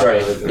common story.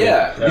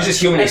 Yeah. It's just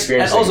human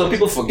experience. And also,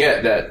 people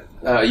forget that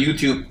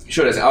YouTube,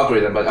 sure, there's an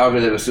algorithm, but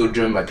algorithm is still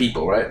driven by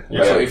people, right?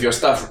 Yeah. So if your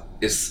stuff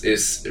is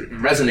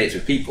resonates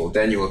with people,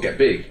 then you will get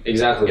big.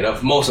 Exactly. You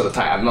know, most of the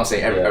time. I'm not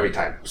saying every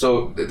time.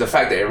 So the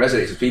fact that it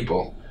resonates with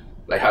people,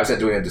 like how is that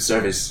doing a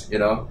disservice? You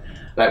know,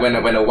 like when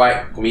a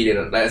white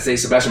comedian, let's say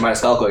Sebastian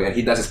Maniscalco, and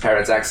he does his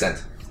parents'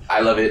 accent.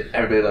 I love it.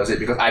 Everybody loves it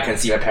because I can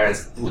see my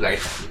parents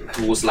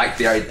who's like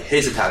they are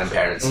his Italian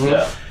parents. Mm-hmm.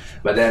 Yeah.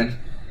 But then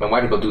when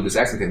white people do this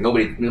accent thing,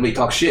 nobody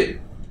talks shit.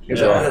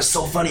 It's like, oh, that's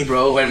so funny,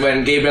 bro.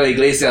 When Gabriel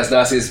Iglesias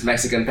does his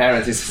Mexican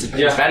parents, his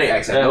Hispanic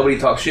accent, nobody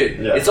talks shit.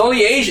 Yeah. It's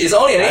only Asian. It's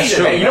only an Asian.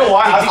 True. Man. You know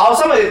why? I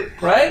was talking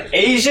about right?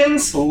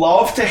 Asians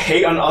love to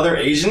hate on other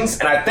Asians,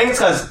 and I think it's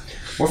because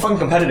we're fucking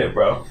competitive,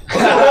 bro.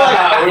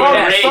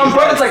 Some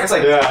bird, it's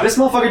like this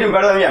motherfucker doing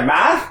better than me at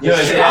math. Yeah,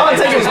 I'm gonna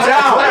take him What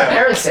down. our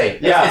parents say.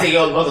 Yeah. They say,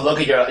 yo, look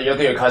at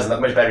your cousin, look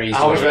much better he's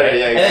How doing. much better,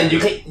 yeah, And then you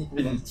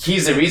can,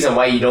 he's the reason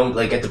why you don't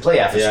like get to play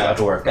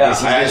after work. Yeah,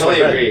 Because I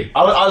totally agree.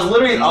 I was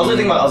literally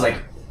thinking about, I was like,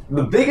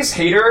 the biggest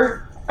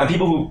hater and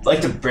people who like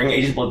to bring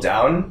Asian people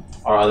down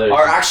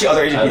are actually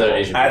other Asian people.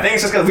 Asian And I think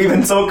it's just because we've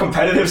been so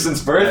competitive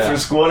since birth through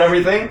school and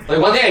everything. Like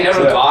one thing I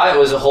never got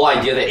was the whole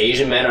idea that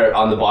Asian men are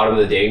on the bottom of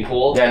the dating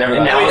pool. Yeah, I never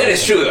got now, that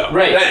is true though.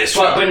 Right. That is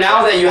true. But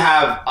now that you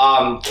have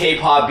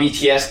K-pop,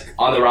 BTS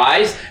on the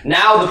rise,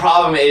 now the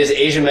problem is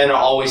Asian men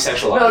are always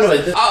sexualized.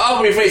 No,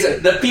 I'll rephrase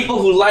it. The people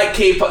who like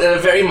K-pop, they're a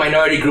very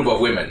minority group of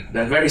women.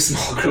 They're a very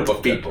small group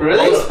of people.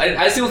 Really?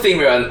 I still think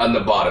we're on the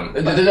bottom.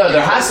 No,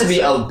 there has to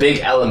be a big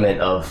element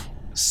of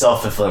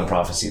self-fulfilling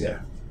prophecy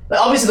there. Like,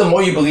 obviously, the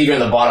more you believe you're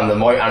in the bottom, the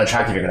more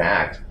unattractive you're going to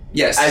act.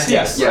 Yes.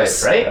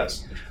 Yes. Right?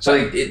 So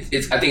I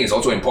think it's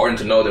also important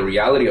to know the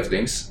reality of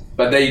things,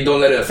 but then you don't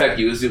let it affect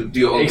you. So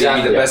you only be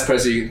the best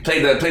person. You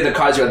play the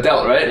cards you're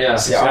dealt, right?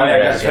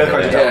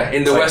 Yeah.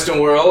 In the Western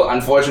world,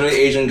 unfortunately,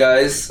 Asian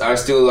guys are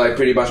still like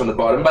pretty much on the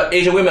bottom, but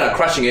Asian women are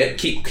crushing it.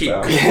 Keep putting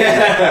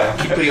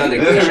on their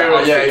good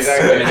outfits. Yeah,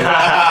 exactly.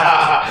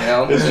 You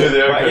know?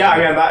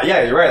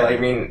 You're right. Like, I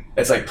mean,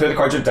 it's like play the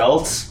cards you're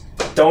dealt.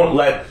 Don't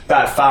let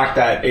that fact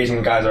that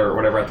Asian guys are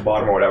whatever at the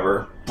bottom or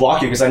whatever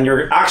block you, because then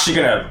you're actually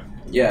gonna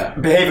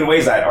behave in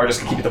ways that are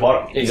just gonna keep you at the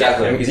bottom.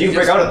 Exactly. Because you can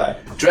break out of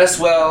that. Dress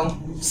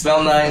well,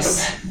 smell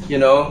nice, you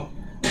know,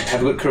 have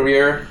a good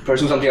career,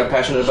 pursue something you're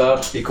passionate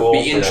about, Be cool.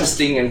 be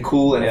interesting and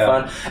cool and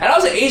fun. And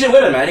also Asian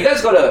women, man, you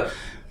guys gotta.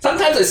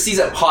 Sometimes I see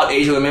some hot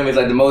Asian women with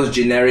like the most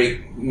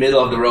generic,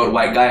 middle of the road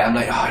white guy. I'm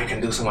like, oh, you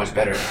can do so much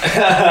better.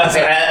 So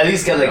at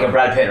least get like a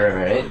Brad Pitt,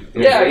 right?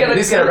 Yeah, at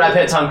least get a Brad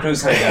Pitt, Tom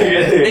Cruise kind of guy.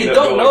 They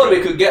don't know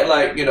they could get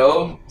like, you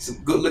know,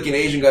 some good looking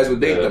Asian guys would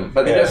date them.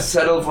 But they just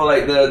settle for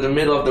like the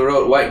middle of the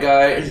road white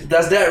guy.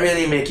 Does that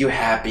really make you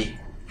happy?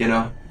 You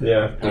know?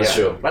 Yeah. That's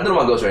true. I don't know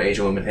what goes through an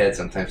Asian woman's head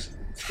sometimes.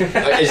 Is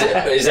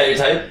that your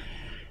type?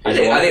 I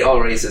date all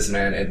races,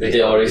 man. I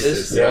date all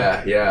races?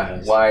 Yeah.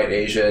 Nice. White,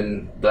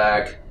 Asian,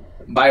 black.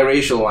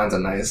 Biracial ones are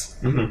nice.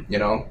 You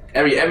know?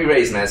 Every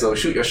race, man. So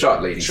shoot your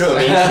shot, ladies. True.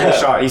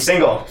 He's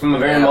single. From a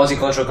very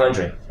multicultural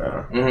country.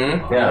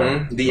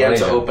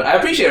 DMs are open. I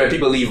appreciate when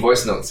people leave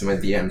voice notes in my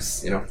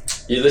DMs, you know?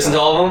 You listen to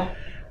all of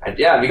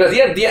them? Because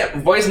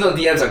voice note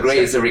DMs are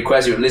great. It's a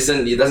request. You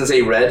listen. It doesn't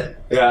say read.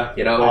 Yeah.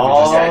 You know,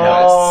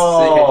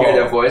 so you can hear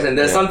their voice. And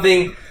there's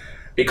something,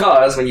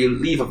 because when you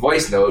leave a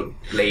voice note,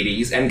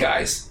 ladies and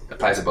guys,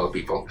 applies to both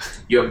people,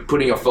 you're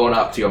putting your phone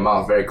up to your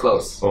mouth very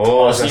close.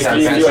 Oh, so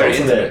That's very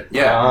intimate.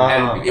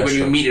 Yeah, and when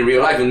you meet in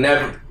real life,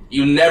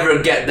 you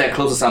never get that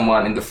close to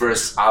someone in the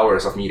first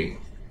hours of meeting.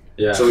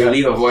 Yeah. So you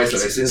leave a voice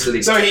note, it's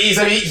instantly. So he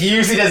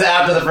usually does it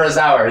after the first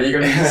hour.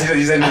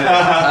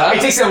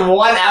 It takes him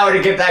 1 hour to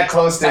get that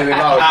close to the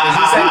mouth.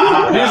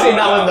 Usually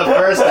not in the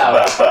first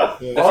hour.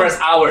 The first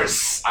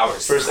hours.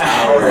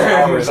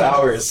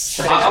 Hours.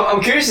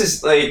 I'm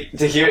curious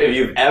to hear if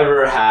you've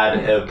ever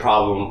had a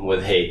problem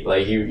with hate.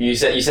 Like you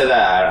said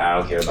that I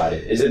don't care about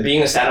it. Is it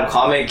being a stand-up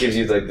comic gives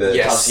you like the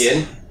tough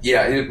skin?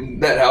 Yeah,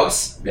 that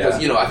helps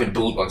because you know I've been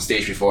booed on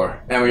stage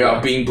before, and when you're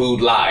being booed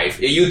live,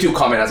 a YouTube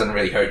comment doesn't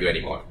really hurt you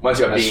anymore. Once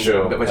you're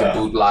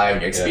booed live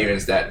and you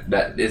experience that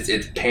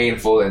it's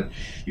painful, and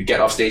you get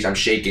off stage, I'm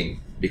shaking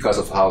because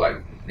of how like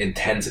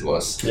intense it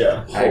was.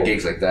 Yeah, I had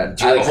gigs like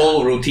that. I have a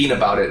whole routine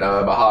about it,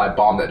 about how I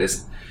bombed at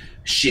this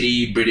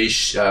shitty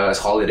British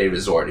holiday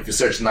resort. If you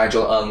search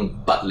Nigel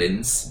Ng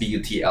Butlins,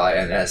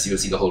 Butlins, you'll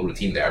see the whole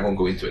routine there. I won't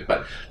go into it,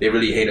 but they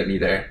really hated me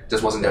there.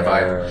 Just wasn't their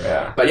vibe.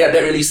 Yeah. But yeah,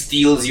 that really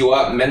steels you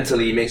up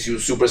mentally, makes you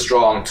super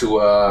strong to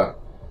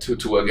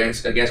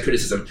against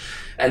criticism.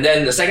 And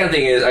then the second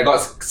thing is I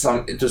got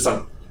into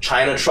some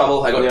China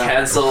trouble. I got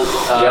cancelled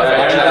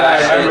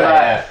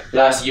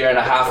last year and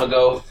a half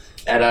ago,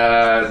 and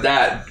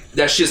that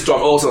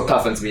shitstorm also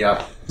toughens me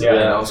up. Yeah. You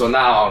know, so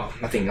now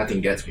nothing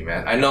gets me,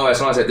 man. I know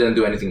as long as I didn't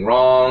do anything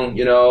wrong,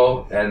 you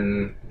know,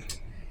 and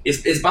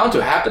it's bound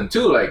to happen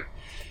too. Like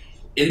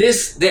in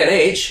this day and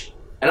age,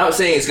 and I'm not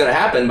saying it's gonna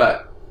happen,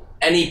 but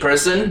any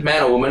person,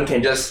 man or woman,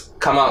 can just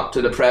come out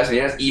to the press and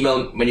just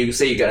email when you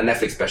say you get a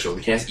Netflix special.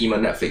 You can just email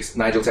Netflix.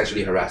 Nigel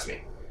sexually harassed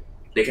me.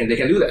 They can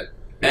do that.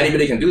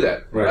 Anybody can do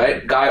that,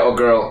 right? Guy or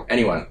girl,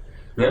 anyone.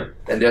 Yeah.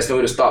 And there's no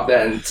way to stop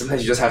that, and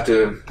sometimes you just have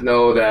to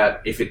know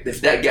that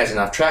if that gets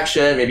enough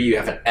traction, maybe you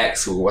have an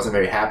ex who wasn't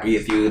very happy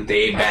with you,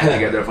 they band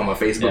together from a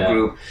Facebook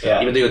group,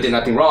 even though you did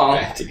nothing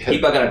wrong,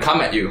 people are gonna come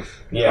at you,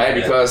 right?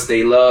 Because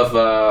they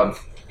love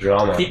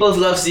drama. People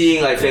love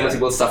seeing like famous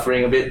people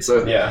suffering a bit,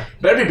 so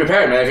better be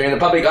prepared, man. If you're in the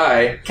public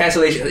eye,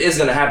 cancellation is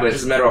gonna happen. It's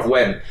just a matter of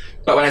when.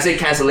 But when I say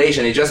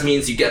cancellation, it just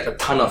means you get a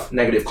ton of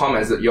negative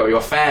comments that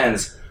your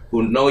fans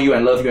who know you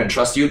and love you and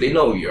trust you, they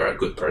know you're a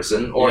good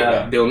person, or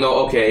they'll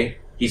know, okay,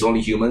 he's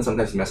only human,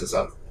 sometimes he messes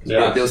up.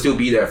 They'll still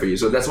be there for you.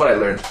 So that's what I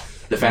learned.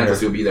 The fans will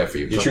still be there for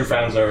you. Your true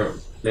fans are,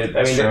 they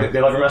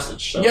love your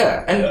message. So.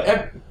 Yeah,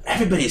 and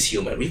everybody's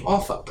human. We've all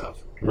fucked up.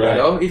 Right.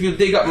 You know, if you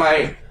dig up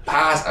my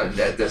past,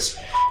 there's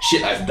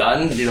shit I've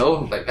done, you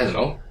know, like, I don't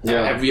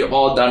know. We've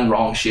all done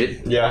wrong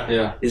shit.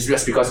 Yeah. It's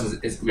just because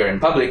we're in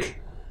public.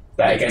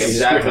 That gets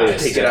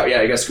Take it out.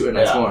 Yeah, it gets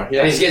scrutinized more.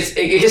 Yeah. And it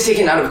gets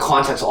taken out of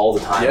context all the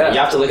time. Yeah. You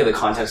have to look at the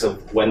context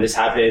of when this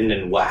happened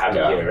and what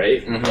happened here,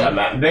 right? Mm-hmm. Yeah,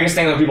 man. The biggest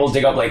thing when people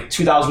dig up like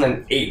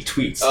 2008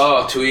 tweets.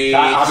 Oh, tweets.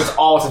 That happens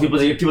all the time.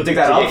 People dig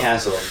that up. Get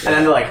canceled. And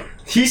then they're like,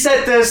 he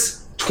said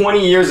this,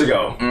 20 years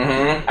ago,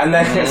 and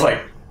then it's like.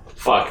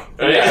 Fuck.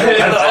 And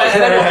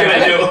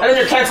then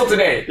you're canceled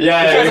today.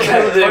 Yeah, you're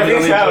canceled today. For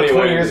things that happened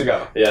 20 years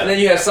ago. Yeah. And then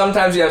you have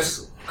sometimes you have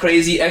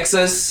crazy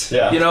exes,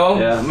 Yeah. you know,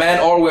 Yeah.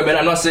 men or women.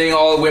 I'm not saying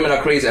all women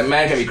are crazy, and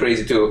men can be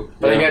crazy too.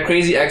 But you have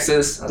crazy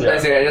exes.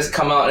 Sometimes they just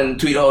come out and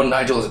tweet, "Oh,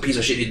 Nigel is a piece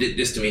of shit. He did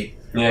this to me,"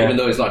 even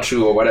though it's not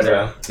true or whatever.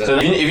 Yeah. So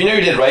if you know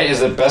you did right, is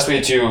the best way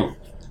to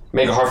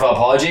make a heartfelt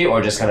apology,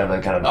 or just kind of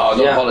Oh,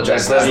 don't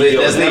apologize. Let's leave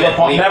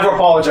it. Never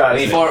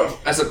apologize.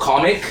 As a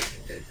comic,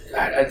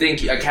 I think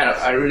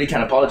I really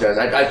can't apologize.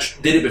 I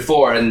did it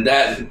before, and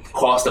that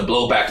caused the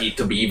blowback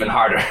to be even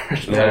harder.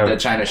 The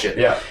China shit.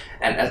 Yeah.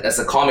 And as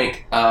a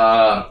comic,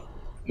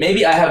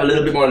 maybe I have a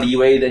little bit more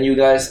leeway than you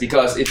guys,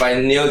 because if I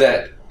knew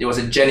that it was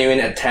a genuine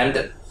attempt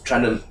at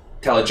trying to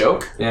tell a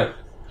joke,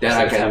 then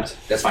I can. Attempt.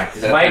 That's fine.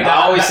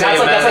 I always say,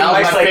 man,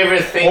 that was my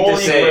favorite thing to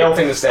say. Real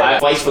thing to say. I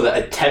fight for the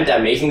attempt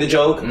at making the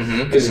joke,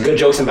 because good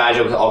jokes and bad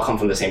jokes all come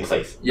from the same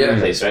place.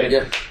 Place, right?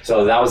 Yeah.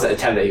 So that was the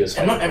attempt that he was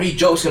And fighting. not every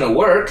joke's gonna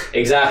work.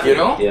 Exactly. You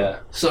know? Yeah.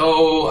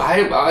 So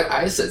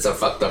I said some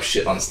fucked up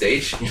shit on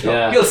stage. You know?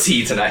 Yeah. You'll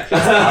see tonight.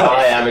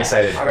 I am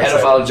excited.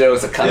 Pedophile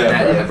jokes are coming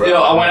at you, bro. You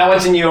know, when I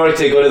went to New York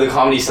to go to the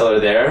Comedy Cellar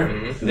there,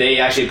 they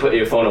actually put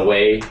your phone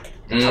away,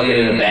 tuck it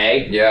in a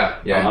bag. Yeah.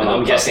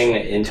 I'm guessing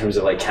in terms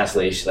of like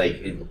cancellation, like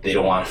they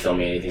don't want to film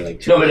me anything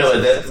like. No, but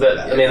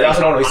I mean, like,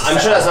 I'm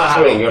sure that's not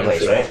happening in your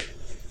place, right?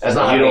 That's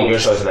not happening in your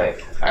show tonight.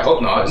 I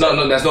hope not.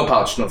 No, there's no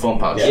pouch, no phone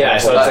pouch. Yeah,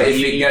 so but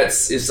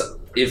it's if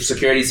if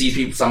security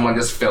sees someone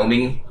just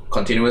filming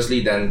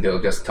continuously, then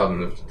they'll just tell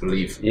them to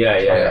leave. Yeah.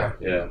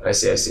 Yeah. I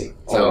see.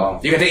 So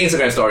you can take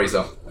Instagram stories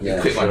though. Yeah,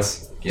 quick sure.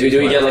 ones. Do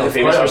we get like a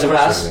famous person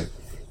pass?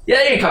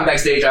 Yeah, you can come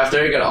backstage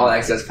after. You got all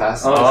access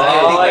pass. That's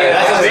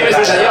a famous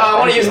person. Yeah, I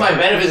want to use my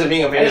benefits of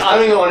being a famous I person.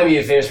 don't even want to be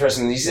a famous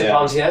person. You see the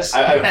problems he has? Who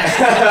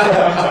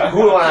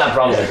would want to have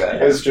problems like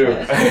that? It's true.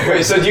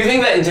 Wait, so do you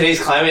think that in today's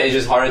climate it's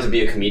just harder to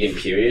be a comedian,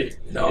 period?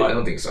 No, I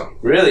don't think so.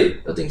 Really?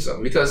 I don't think so,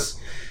 because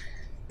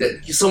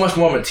there's so much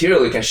more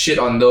material. You can shit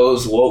on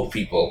those woke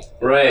people,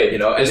 Right. you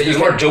know, and then There's you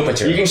more can, joke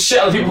material. You can shit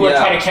on the people who are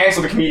trying to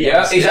cancel the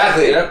comedians. yeah,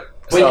 exactly. Yeah.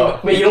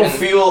 But you don't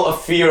feel a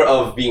fear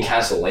of being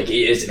cancelled. Like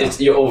it's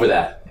you're over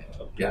that.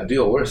 Yeah, do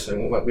your worst.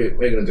 What are you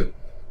gonna do?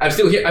 I'm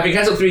still here. I've been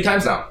cancelled 3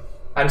 times now.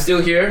 I'm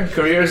still here.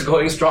 Career is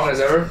going strong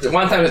as ever.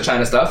 One time the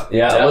China stuff.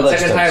 Yeah. What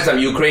Second time some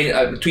Ukraine.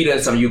 I tweeted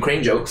some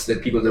Ukraine jokes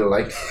that people didn't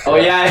like. Oh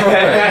yeah.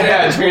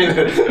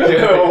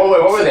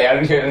 What were they? I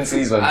didn't see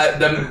these ones.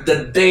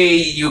 The day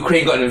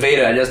Ukraine got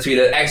invaded, I just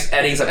tweeted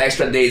adding some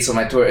extra dates on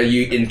my tour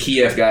in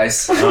Kiev, guys.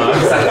 Sign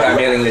up my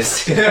mailing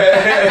list. And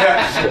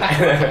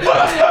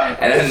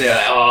then they're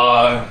like,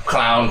 "Oh,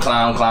 clown."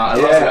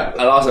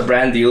 I lost a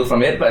brand deal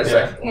from it, but it's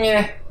like,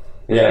 meh.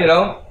 Yeah. You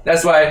know,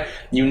 that's why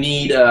you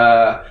need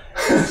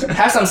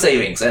have some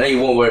savings, and then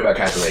you won't worry about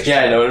cancellation.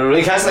 Yeah, no,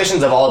 really,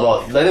 cancellations are all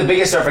about, like, the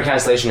biggest start for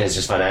cancellation is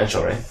just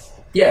financial, right?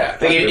 Yeah.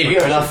 Like, if you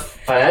have enough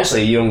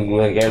financially, you don't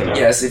really get enough.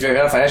 Yes, if you're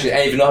enough financially,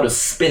 and if you know how to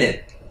spin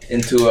it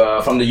into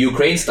from the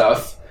Ukraine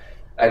stuff.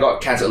 I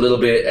got cancelled a little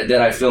bit, and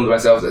then I filmed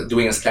myself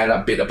doing a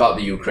stand-up bit about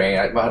the Ukraine.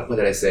 What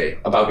did I say?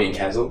 About being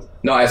cancelled?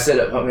 No, I said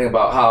something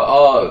about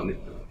how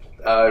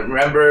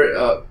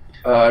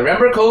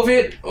remember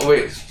COVID? Oh,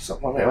 wait,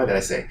 what did I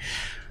say?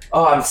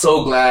 Oh, I'm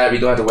so glad we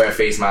don't have to wear a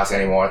face mask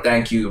anymore.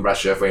 Thank you,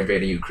 Russia, for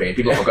invading Ukraine.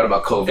 People forgot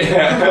about COVID.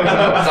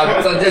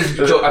 so this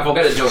joke, I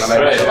forgot the joke. I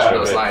might have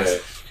those lines.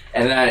 Right.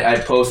 And then I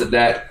posted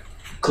that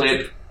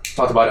clip,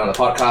 talked about it on the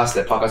podcast.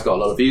 That podcast got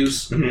a lot of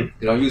views. You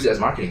know, use it as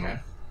marketing,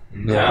 man.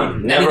 Yeah.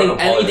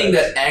 Anything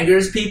that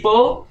angers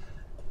people,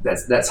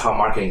 that's how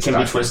marketing can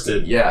be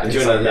twisted. Yeah,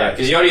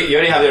 because you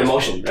already have their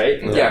emotion,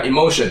 right? Yeah,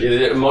 emotion.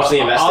 You're emotionally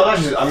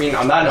invested. I mean,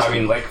 on that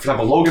note, like, for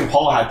example, Logan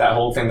Paul had that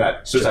whole thing,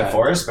 that Suicide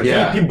Forest, but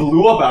Yeah. he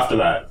blew up after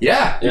that.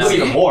 Yeah, He blew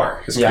even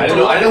more. Yeah, I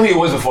didn't know who he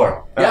was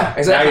before. Yeah,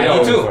 exactly. Now you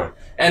know Me too. before.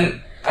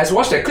 And I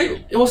watched that clip.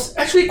 It was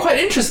actually quite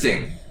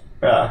interesting.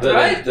 Yeah.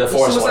 Right? The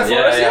forest Suicide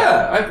one. Forest,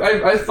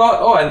 Yeah. I thought,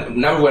 I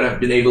never would have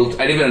been able to,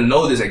 I didn't even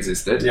know this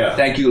existed. Yeah.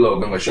 Thank you,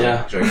 Logan, for showing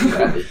me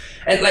that.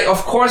 And like,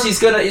 of course he's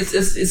gonna, it's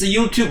a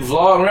YouTube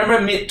vlog. Remember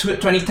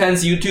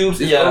mid-2010s YouTubes?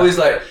 It's always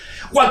like,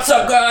 what's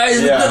up,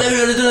 guys?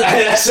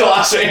 That's so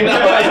awesome.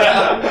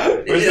 Yeah.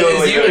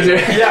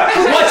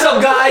 What's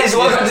up, guys?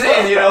 Welcome to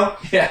this, you know?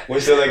 Yeah.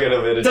 We're still like a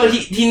bit. So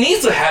he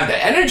needs to have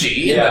that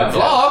energy in the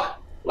vlog.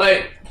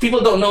 Like,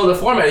 people don't know the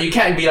format. You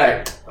can't be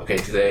like, okay,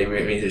 today we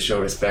need to show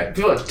respect.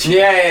 People are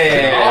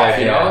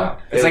you know?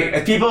 It's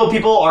like,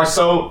 people are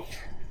so,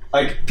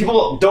 like,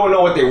 people don't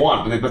know what they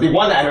want, but they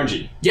want the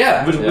energy.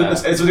 Yeah.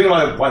 It's the reason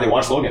why they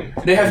watch Logan.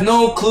 They have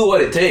no clue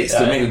what it takes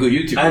to make a good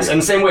YouTube video.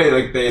 And the same way,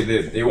 like,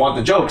 they want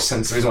the jokes,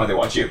 and it's the reason why they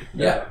watch you.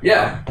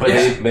 Yeah. But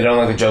they don't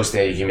like the jokes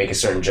that you can make a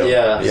certain joke.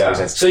 Yeah. Does that make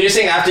sense? So you're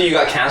saying after you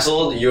got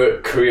cancelled,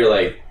 your career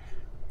like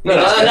No,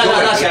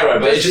 not steroid,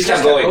 but it just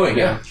kept going.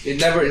 Yeah, it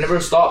never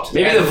stopped.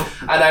 Maybe and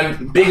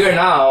I'm bigger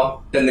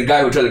now than the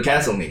guy who tried to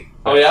cancel me.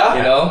 Oh yeah?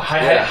 You know?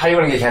 How you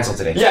want to get canceled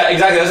today? Yeah,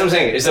 exactly. That's what I'm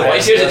saying. It's the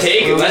white here to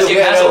take. Let's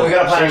get canceled. We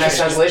gotta plan our next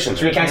cancellation.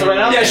 Should we cancel right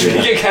now? Yeah, should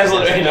we get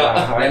canceled right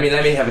now? Let me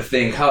have a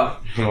think.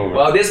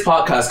 Well, this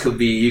podcast could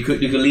be you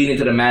could lean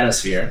into the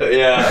manosphere.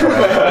 Yeah,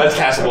 that's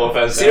cancelable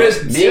offense.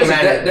 Being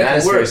that could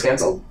Manosphere work. is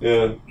cancelled?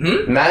 Yeah.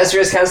 Manosphere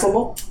is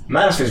cancelable?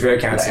 Manosphere is very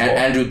cancelable.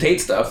 Andrew Tate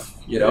stuff,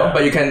 you know. Yeah.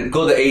 But you can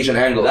go the Asian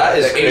angle. That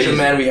is the crazy. Asian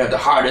man. We have the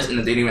hardest in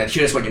the dating man.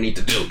 Here's what you need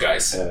to do,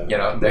 guys. Yeah. You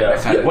know,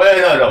 that kind of.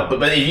 Well, no.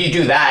 But if you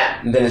do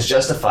that, then it's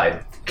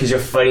justified because you're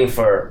fighting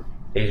for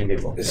Asian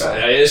people. It's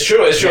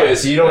true. It's true. Yeah,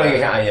 so you don't want to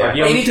get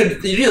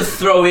You need to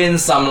throw in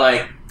some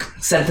like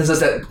sentences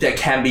that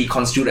can be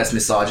construed as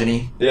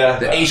misogyny. Yeah.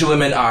 The Asian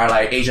women are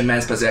like Asian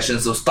men's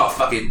possessions, so stop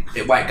fucking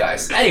white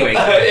guys. Anyway,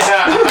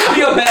 Yeah. do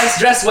your best,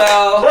 dress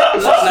well,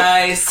 look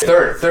nice.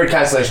 Third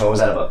cancellation. What was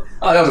that about?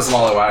 Oh, that was a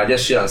smaller one. I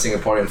just shit on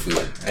Singaporean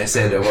food. I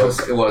said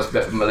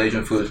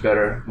Malaysian food is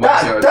better. How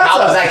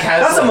was that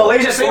canceled? That's a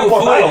Malaysia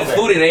Singapore battle thing.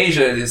 Food in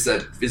Asia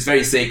is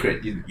very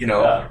sacred, you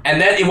know. Yeah.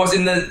 And then it was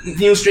in the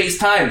New Straits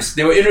Times.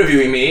 They were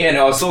interviewing me, and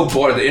I was so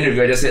bored of the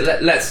interview. I just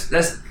said,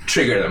 let's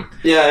trigger them.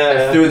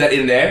 Yeah. Threw that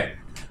in there.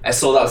 I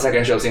sold out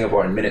second show of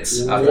Singapore in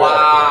minutes. After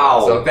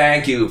Wow. that. So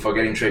thank you for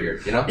getting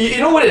triggered. You know. You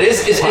know what it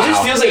is? It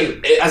just feels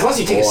like as long as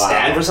you take a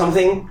stand for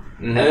something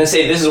and then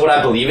say this is what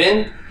I believe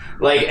in,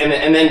 like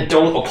and then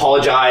don't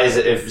apologize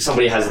if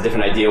somebody has a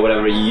different idea,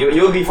 whatever.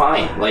 You'll be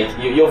fine. Like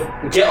you'll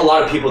get a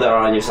lot of people that are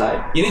on your side.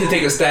 You need to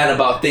take a stand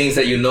about things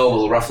that you know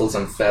will ruffle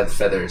some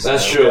feathers.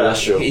 That's you know? true.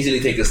 That's true. You can easily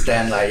take a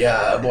stand like,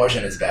 yeah,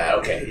 abortion is bad.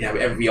 Okay,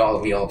 yeah, we all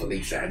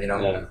believe that, you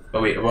know. Yeah.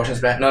 But wait, abortion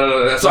is bad?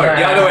 No. Sorry,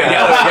 the other way.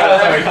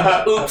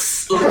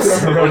 Oops.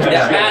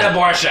 Yeah, bad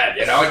abortion.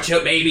 You know,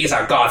 babies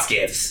are God's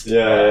gifts.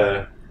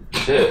 Yeah.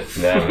 Shit.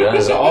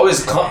 There's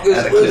always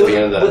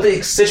with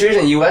the situation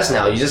in the U.S.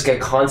 now, you just get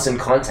constant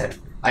content,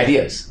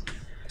 ideas,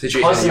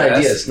 constant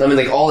ideas. I mean,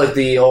 like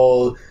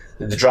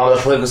the drama,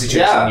 the political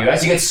situation in the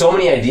U.S. You get so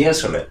many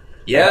ideas from it.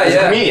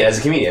 As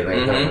a comedian,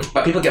 like,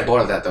 But people get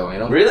bored of that, though. You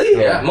know.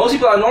 Really? Yeah. Most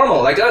people are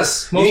normal, like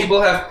us. Most people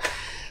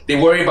they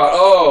worry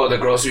about the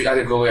grocery. I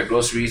have to go get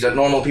groceries. They're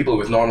normal people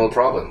with normal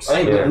problems.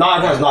 I think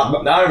not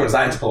everyone's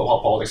that into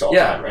politics all the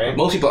time, right?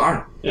 Most people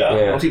aren't.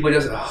 Yeah. Most people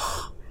just.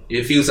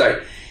 It feels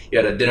like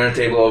you're at a dinner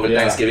table over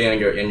Thanksgiving and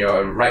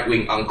your right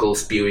wing uncle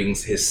spewing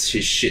his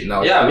shit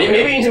now. Yeah, maybe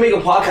you need to make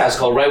a podcast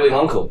called Right Wing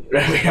Uncle.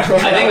 I think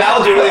that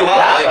would do really well.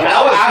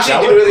 That would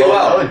actually do really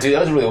well.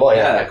 That would really well.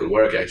 Yeah, that could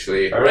work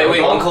actually. Right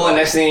Wing Uncle, and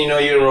next thing you know,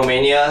 you're in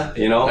Romania.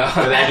 You know,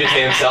 with Andrew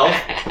Tate himself,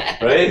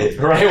 right?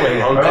 Right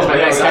Wing Uncle.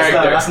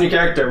 That's a new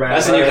character, man.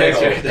 That's a new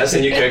character. That's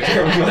a new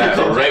character.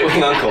 Right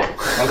Wing Uncle,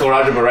 Uncle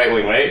Roger, but right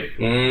wing, right?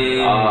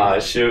 Ah,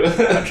 shoot.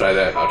 I'll try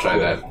that.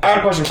 I have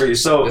a question for you.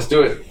 So Let's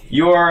do it.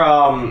 you're,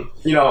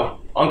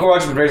 Uncle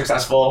Roger's been very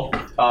successful,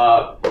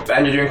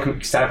 and you're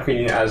doing stand-up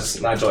comedian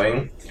as Nigel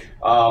Ng.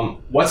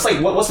 What's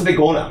the big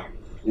goal now?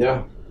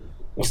 Yeah.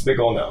 What's the big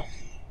goal now?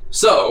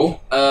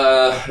 So,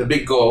 the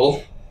big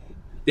goal,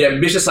 the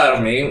ambitious side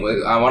of me,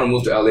 I want to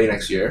move to LA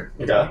next year.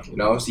 Okay. You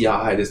know, see how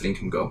high this thing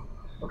can go.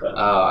 Okay.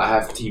 I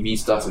have TV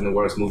stuff in the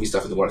works, movie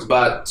stuff in the works,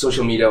 but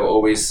social media will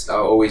always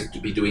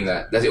be doing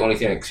that. That's the only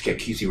thing that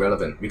keeps you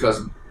relevant.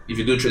 Because if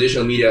you do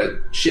traditional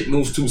media, shit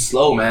moves too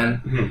slow,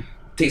 man. Mm-hmm.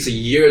 It takes a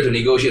year to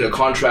negotiate a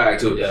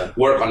contract to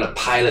work on a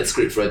pilot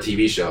script for a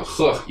TV show.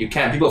 You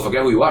can't. People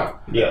forget who you are.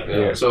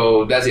 Yeah.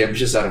 So that's the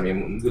ambitious side of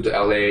me. Go to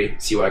LA,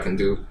 see what I can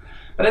do.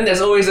 But then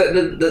there's always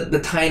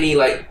the tiny,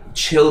 like,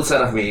 chill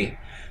side of me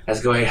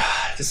that's going,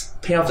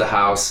 just pay off the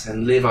house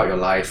and live out your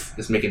life.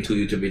 Just making 2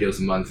 YouTube videos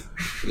a month.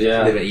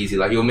 Yeah. Live it easy.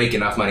 Like, you'll make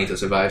enough money to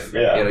survive.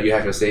 Yeah. You know, you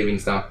have your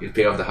savings now. You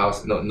pay off the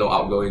house. No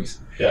outgoings.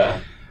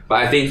 Yeah. But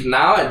I think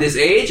now, at this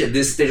age, at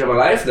this stage of my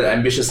life, the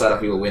ambitious side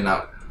of me will win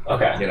out.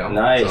 Okay. You know?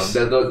 Nice.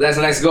 So that's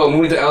the next goal.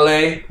 Moving to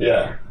LA.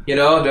 Yeah. You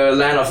know, the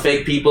land of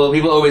fake people.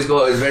 People always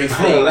go, it's very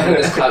fake.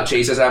 There's clout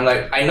chasers. I'm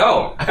like, I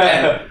know.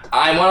 And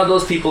I'm one of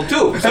those people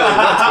too. So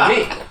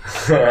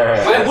that's for me.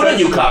 Why wouldn't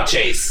you clout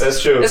chase?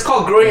 That's true. It's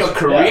called growing a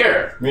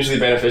career. Mutually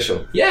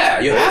beneficial.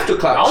 Yeah, you have to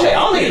clout chase.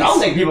 I don't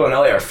think people in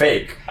LA are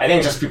fake. I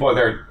think just people are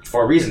there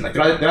for a reason. Like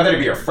they're not there to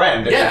be your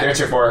friend. They're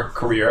there for a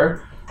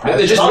career.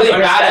 They're just really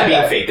bad at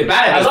being fake. They're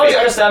bad at being As long as you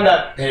fake. understand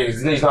that, hey,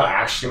 he's not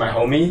actually my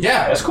homie.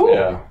 Yeah. That's cool.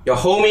 Yeah. Your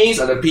homies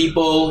are the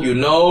people you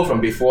know from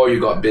before you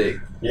got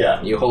big.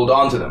 Yeah. You hold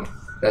on to them.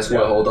 That's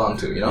who I hold on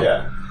to, you know?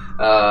 Yeah.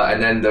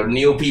 And then the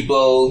new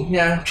people,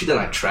 treat them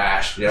like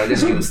trash. You know,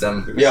 just use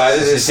them. Yeah,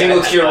 this is a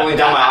single tear rolling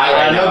down my eye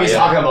right I know now. he's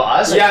talking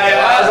about us. Yeah,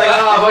 I was like,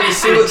 fucking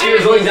single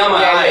tears rolling down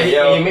my eye.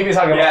 Yo. He may be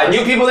talking about Yeah, us.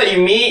 new people that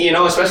you meet, you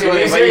know, especially when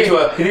they invite you to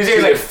a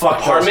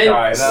apartment.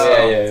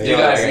 You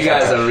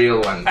guys are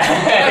real ones.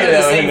 It's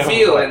the same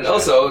feel, and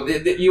also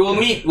you will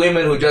meet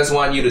women who just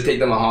want you to take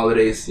them on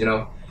holidays. You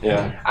know.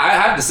 Yeah. I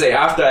have to say,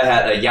 after I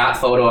had a yacht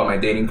photo on my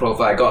dating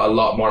profile, I got a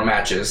lot more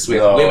matches with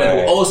No women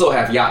way. who also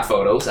have yacht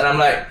photos, and I'm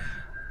like,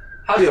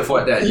 How do you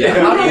afford that? Yeah.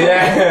 How do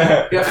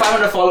you have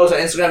 500 followers on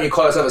Instagram, you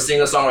call yourself a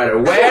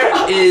singer-songwriter.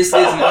 Where is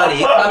this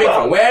money coming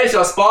from? Where is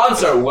your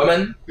sponsor,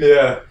 woman?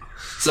 Yeah.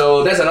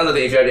 So that's another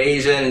thing. If you're an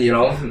Asian,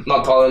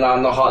 not tall enough,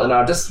 not hot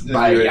enough, just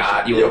buy a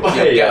yacht. You'll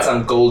get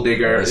some gold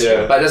diggers.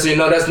 Yeah. But just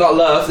that's not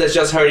love. That's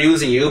just her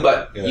using you.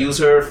 But use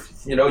her,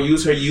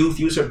 use her youth,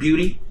 use her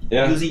beauty.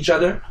 Yeah. Use each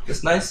other.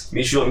 That's nice.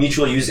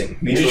 Mutual using.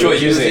 Mutual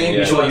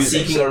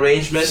seeking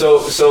arrangement.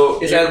 So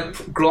it's a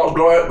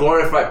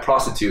glorified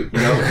prostitute.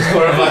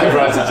 glorified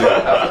prostitute.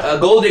 A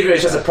gold digger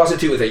is just a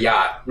prostitute with a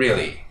yacht.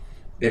 Really,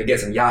 they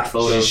get some yacht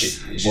photos.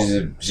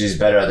 She's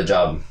better at the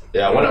job.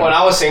 Yeah, when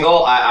I was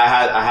single,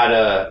 I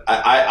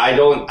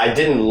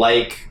didn't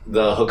like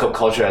the hookup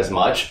culture as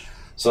much.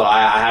 So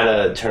I had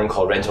a term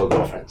called rental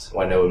girlfriends,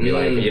 when it would be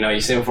like, you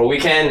see them for a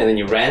weekend and then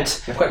you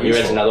rent, rent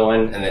another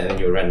one, and then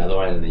you rent another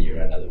one, and then you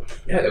rent another one.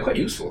 Yeah, they're quite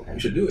useful. You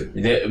should do it.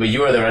 But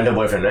you were the rental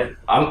boyfriend, right?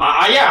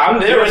 I'm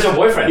their rental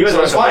boyfriend. He was so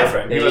the rental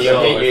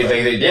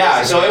boyfriend.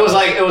 Yeah, so it was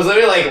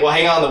literally like, we'll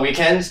hang out on the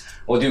weekends,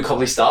 we'll do a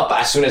couple of stuff,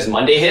 but as soon as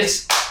Monday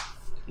hits,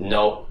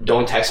 no,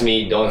 don't text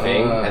me, don't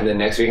think, and then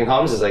next weekend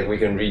comes, it's like we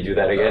can redo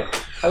that again.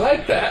 I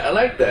like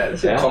that.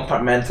 It's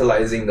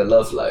compartmentalizing the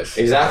love life.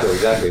 Exactly.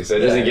 So it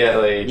doesn't get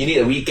like... You need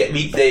a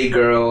weekday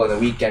girl and a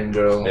weekend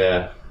girl.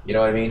 Yeah. You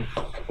know what I mean?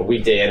 A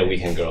weekday and a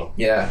weekend girl.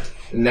 Yeah.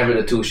 Never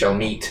the two shall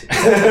meet.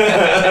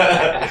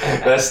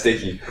 That's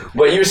sticky.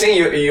 But you were saying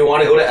you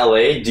want to go to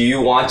LA. Do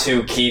you want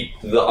to keep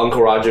the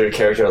Uncle Roger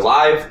character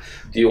alive?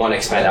 Do you want to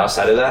expand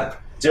outside of that?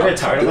 Do you ever get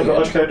tired of the Uncle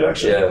Roger character,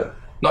 actually? Yeah.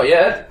 Not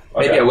yet.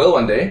 Okay. Maybe I will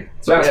one day.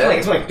 So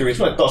it's like 3 years.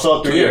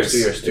 So 2 years. 2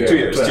 years. 2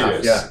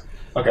 years. Yeah.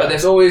 Okay. But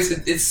there's always,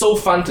 it's so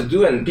fun to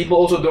do, and people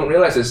also don't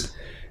realize this.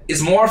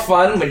 It's more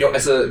fun when you're,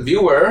 as a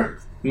viewer,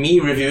 me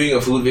reviewing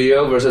a food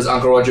video versus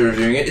Uncle Roger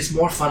reviewing it. It's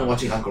more fun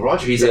watching Uncle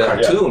Roger. He's a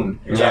cartoon.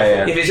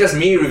 Yeah. If it's just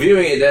me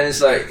reviewing it, then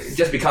it's like, it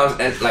just becomes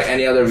like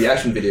any other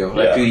reaction video.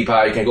 Like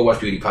PewDiePie, you can go watch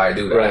PewDiePie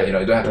do that. Right. You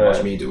don't have to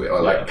watch me do it.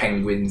 Or like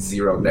Penguin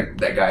Zero, that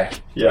guy.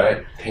 Yeah.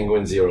 Right?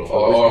 Penguin Zero.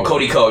 Or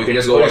Cody Co. You can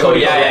just go watch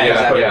Cody.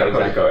 Exactly.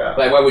 Yeah.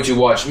 Like, why would you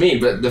watch me?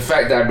 But the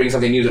fact that I bring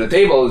something new to the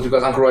table is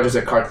because Uncle Roger's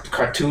a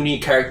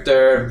cartoony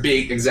character,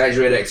 big,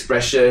 exaggerated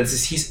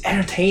expressions. He's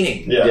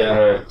entertaining.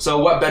 Yeah. So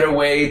what better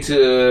way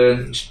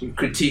to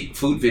critique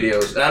food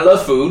videos? And I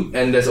love food,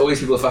 and there's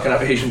always people fucking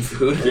up Asian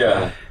food.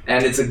 Yeah.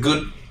 And it's a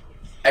good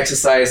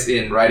exercise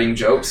in writing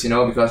jokes,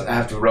 because I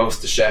have to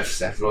roast the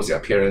chefs, I have to roast the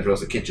appearance,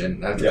 roast the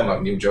kitchen. I have to come up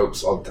with new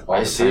jokes all the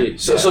time.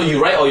 So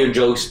you write all your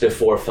jokes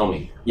before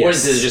filming? Yes. Or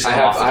is this just I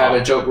have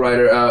a joke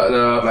writer,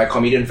 my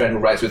comedian friend who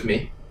writes with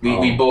me.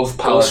 We both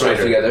power write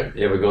together.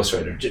 You have a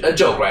ghostwriter. A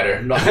joke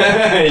writer. Not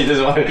He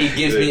doesn't want. He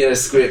gives me a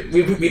script.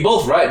 We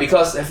both write,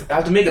 because if I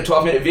have to make a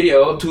 12-minute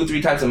video 2-3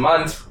 times a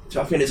month,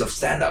 12 minutes of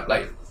stand-up.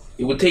 Like,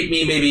 it would take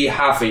me maybe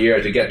half a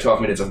year to get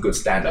 12 minutes of good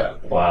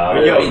stand-up. Wow.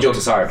 Writing jokes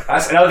is hard.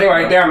 That's another thing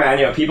right there,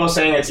 man. People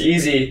saying it's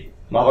easy.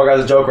 Motherfucker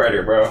guy's a joke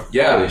writer, bro.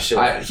 Yeah. Holy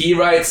shit. He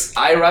writes,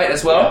 I write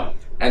as well.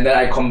 And then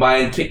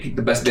I pick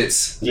the best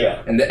bits.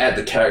 Yeah. And then add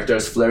the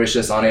characters,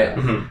 flourishes on it.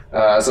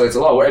 Mm-hmm. So it's a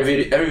lot of work.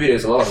 Every video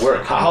is a lot of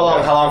work. How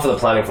long for the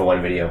planning for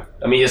one video?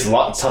 I mean, it's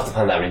tough to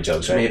plan that many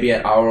jokes, right? Maybe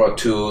an hour or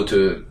two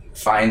to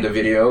find the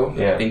video,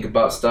 Yeah. think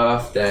about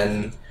stuff,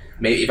 then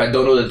maybe if I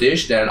don't know the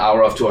dish, then an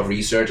hour or two of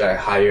research. I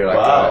hire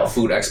Wow. a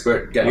food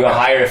expert. You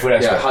hire a food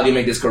expert. Yeah, how do you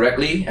make this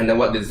correctly? And then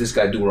what did this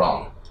guy do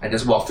wrong? I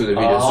just walk through the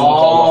video, Zoom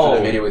call, walk through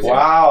the video with him.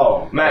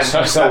 Wow, man,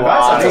 that's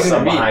amazing to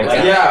me. behind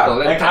Like,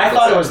 that. I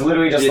thought it was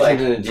literally just like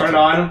turn it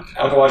on,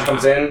 Uncle Roger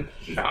comes in.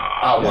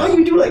 Why do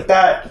you do like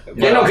that?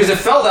 Yeah, no, because it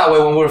felt that way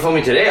when we were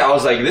filming today. I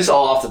was like, this is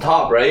all off the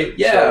top, right?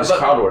 Yeah, so but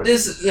crowd work.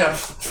 this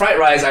fried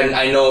rice,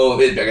 I know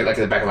it like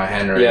the back of my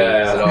hand already.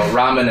 Yeah. So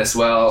ramen as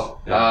well.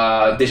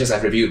 Dishes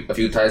I've reviewed a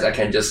few times. I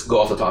can just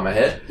go off the top of my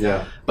head.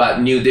 Yeah.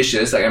 But new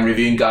dishes, like I'm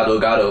reviewing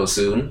gado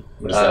soon.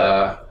 What is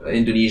that?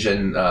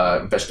 Indonesian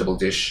vegetable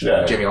dish.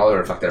 Yeah. Jamie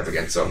Oliver fucked that up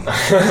again. So He's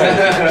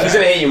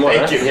gonna hate you more.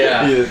 thank you.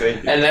 Yeah.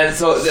 Thank you. And then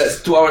so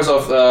that's 2 hours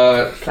of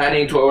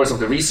planning, 2 hours of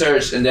the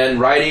research, and then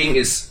writing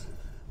is.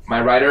 My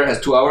writer has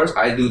 2 hours.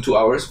 I do 2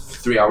 hours,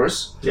 3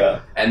 hours.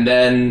 Yeah. And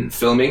then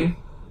filming.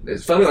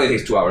 Filming only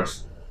takes 2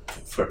 hours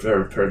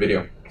per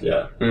video.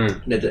 Yeah.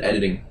 Then the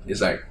editing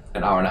is like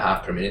an hour and a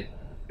half per minute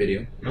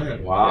video.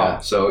 Wow. Yeah.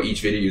 So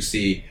each video you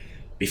see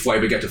before I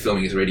even get to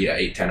filming is already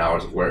 8-10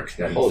 hours of work.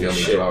 Then Holy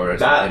filming shit. 2 hours.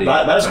 That editing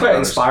is 20 quite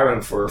hours.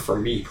 inspiring for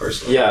me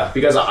personally. Yeah.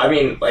 Because I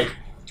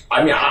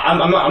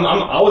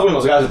was one of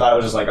those guys who thought it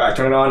was just like, all right,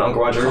 turn it on,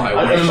 Uncle Roger.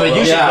 But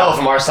you should know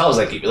from ourselves,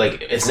 like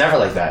it's never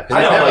like that.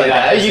 I know, never like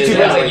that. YouTube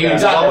YouTubers, is like you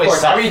exactly, of always course,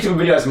 stuff. every YouTube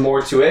video has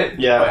more to it.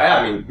 Yeah. But,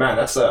 I mean, man,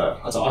 that's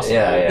awesome.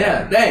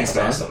 Yeah, thanks,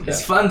 man. awesome.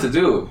 It's fun to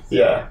do.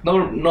 Yeah.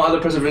 No other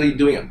person really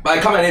doing it. But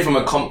I come at it from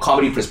a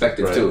comedy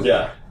perspective too.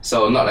 Yeah.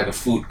 So not like a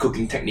food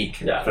cooking technique.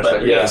 Yeah.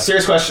 perspective. But yeah,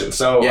 serious question.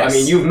 So Yes. I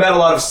mean, you've met a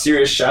lot of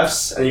serious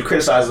chefs and you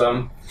criticize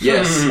them.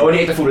 Yes. But when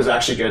you eat the food is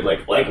actually good,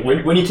 like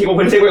when you take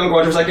away Uncle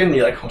Roger for a second,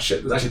 you're like, oh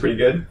shit, it's actually pretty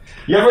good.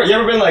 You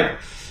ever been like,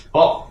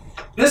 oh,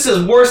 this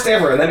is worst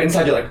ever, and then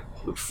inside you're like,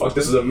 oh, fuck,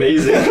 this is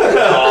amazing.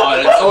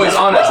 Oh, it's always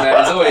honest,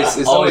 man. It's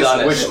always Always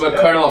honest. with a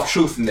kernel of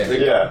truth in there.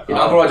 Yeah. If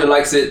Uncle Roger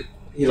likes it,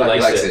 He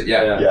likes it.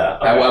 Yeah. Yeah.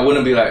 I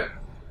wouldn't be like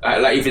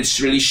if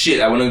it's really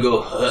shit, I wouldn't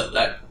go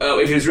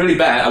if it's really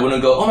bad, I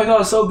wouldn't go, oh my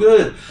god, it's so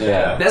good.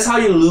 Yeah. That's how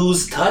you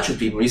lose touch with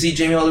people. You see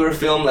Jamie Oliver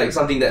film like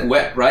something that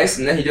wet rice,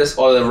 and then he just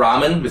order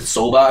ramen with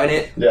soba in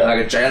it,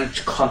 like a giant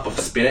clump of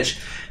spinach,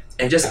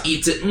 and just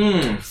eats it.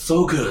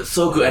 So good,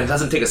 and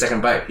doesn't take a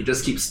second bite. He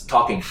just keeps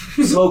talking.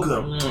 So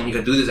good. You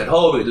can do this at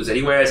home. You can do this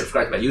anywhere.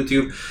 Subscribe to my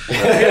YouTube.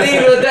 If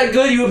you're that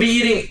good, you will be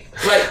eating.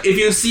 Like if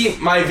you see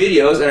my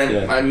videos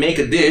and I make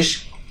a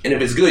dish. And if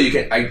it's good, you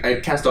can. I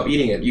can't stop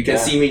eating it. You can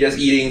see me just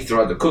eating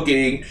throughout the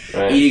cooking,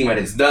 eating when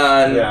it's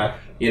done. Yeah.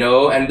 You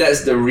know, and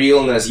that's the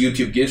realness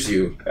YouTube gives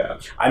you. Yeah.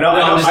 I know.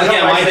 I'm just looking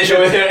at my dish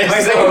over there.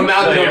 It's like a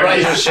mountain of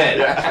rice and shit.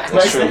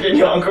 Mike's thinking,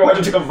 yo, Uncle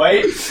Roger took a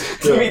bite.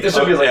 You eat this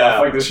shit, he's like,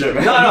 oh, fuck this shit,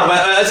 man. No, but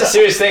that's a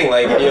serious thing.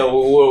 Like, you know,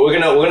 we're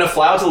gonna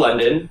fly out to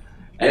London,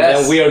 and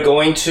then we are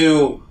going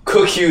to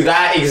cook you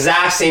that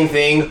exact same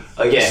thing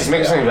again. Just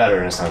make something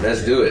better next time.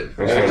 Let's do it.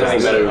 Make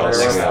something better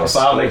next time.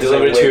 I'll make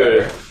Deliver it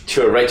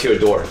right to your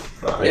door.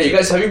 Yeah, you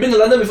guys, have you been to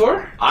London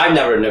before? I've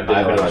never been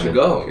to You should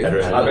go.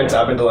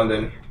 I've been to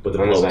London. With the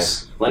London's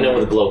blokes. nice. London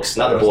with the blokes,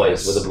 not the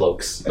boys, with the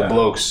blokes. The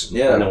blokes.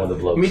 Yeah. London with the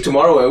blokes. Me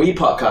tomorrow when we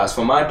podcast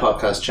for my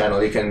podcast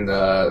channel, you can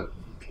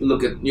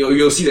look at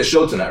you'll see the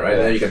show tonight, right?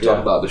 And then you can talk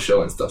about the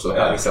show and stuff. So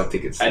help me sell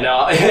tickets. I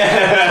know.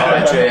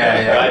 Got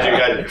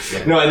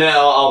you. No, and then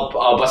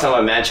I'll bust out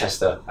my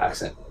Manchester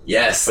accent.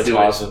 Yes. But do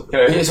awesome. So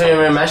you're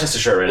wearing a Manchester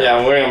shirt right now? Yeah,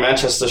 I'm wearing a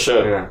Manchester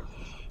shirt. Yeah.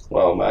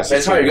 Well,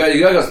 That's hard.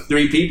 You got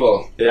 3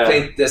 people.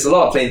 Yeah. There's a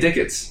lot of plane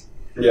tickets.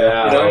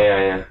 Yeah. You know?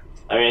 Yeah.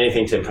 I mean,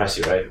 anything to impress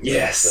you, right?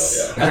 Yes.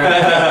 So,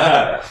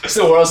 It's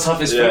the world's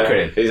toughest food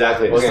critic.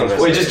 Exactly. Okay.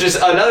 Wait, just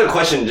another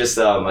question, just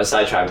a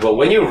sidetrack. But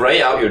when you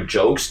write out your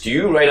jokes, do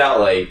you write out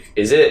like,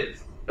 is it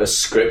a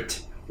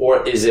script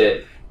or is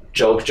it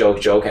joke,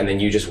 and then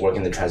you just work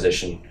in the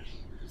transition?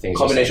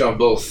 Combination of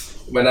both.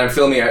 When I'm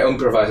filming, I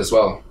improvise as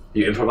well.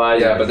 You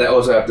improvise? Yeah, but they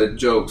also have the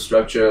joke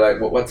structure.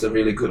 Like, what's a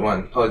really good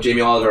one? Oh,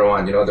 Jamie Oliver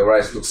one. You know, the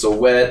rice looks so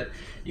wet.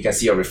 You can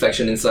see a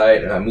reflection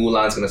inside.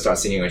 Mulan's gonna start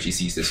singing when she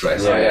sees this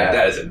rice. Yeah.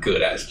 That is a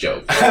good ass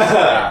joke.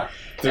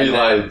 3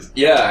 lines.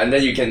 Yeah, and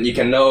then you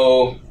can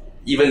know,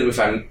 even if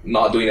I'm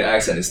not doing the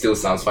accent, it still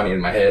sounds funny in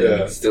my head.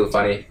 And it's still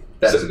funny.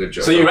 That is a good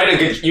joke. So you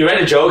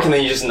write a joke and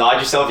then you just nod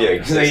yourself. You're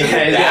like,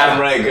 damn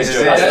right, good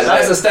joke.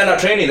 That's the stand-up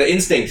training, the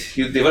instinct.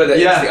 You develop that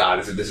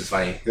instinct. This is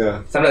funny.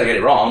 Yeah. Sometimes I get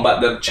it wrong,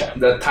 but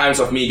the times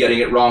of me getting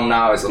it wrong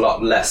now is a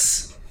lot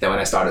less than when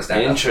I started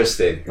stand-up.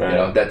 Interesting. You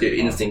know, that the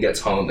instinct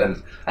gets honed.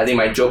 And I think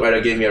my joke writer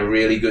gave me a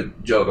really good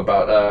joke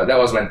about, that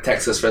was when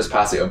Texas first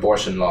passed the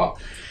abortion law.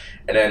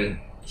 And then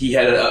he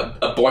had an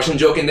abortion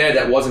joke in there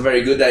that wasn't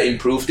very good, that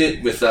improved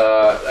it with,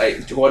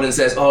 like, Gordon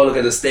says, oh, look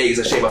at the state, it's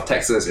the shape of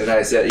Texas. And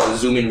I said, if you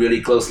zoom in really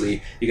closely,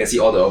 you can see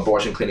all the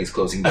abortion clinics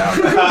closing down.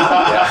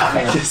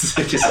 That's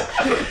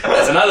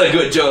another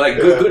good joke, like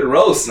good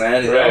roast,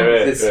 man. You know?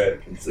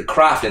 It's a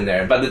craft in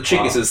there. But the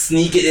trick is to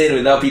sneak it in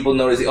without people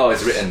noticing, oh,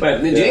 it's written. But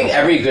do you think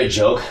every good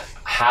joke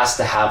has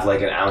to have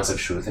like an ounce of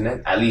truth in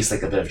it? At least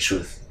like a bit of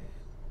truth.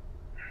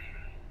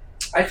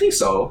 I think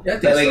so. Yeah, I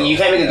think Like so. you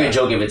can't make a good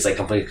joke if it's like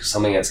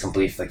something that's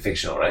complete like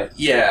fictional, right?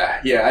 Yeah.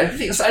 I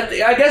think so.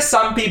 I guess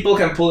some people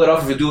can pull it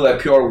off if you do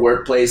like pure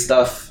wordplay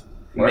stuff.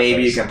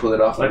 Maybe you can pull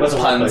it off. Like what's a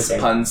puns? wordplay thing?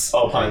 Puns.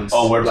 Oh, puns.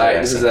 Oh, wordplay. Like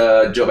this is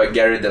a joke by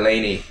Gary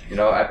Delaney. You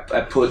know,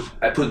 I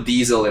put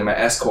Diesel in my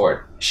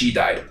Escort. She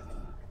died.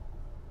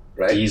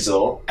 Right.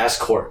 Diesel.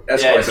 Escort.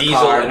 Escort is a Diesel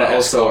car and and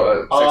also a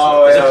sex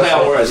Oh, It's yeah, a play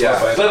on words.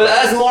 yeah. But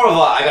that's more of a,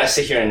 I gotta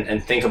sit here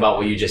and think about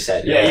what you just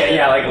said.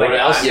 Yeah, like What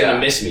else is yeah. gonna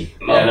miss me?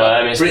 Yeah, no,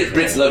 that makes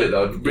Brits love it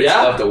though. Brits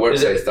love the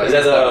wordplay stuff. Is that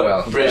It's done the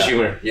well. British Yeah.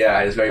 humor? Yeah,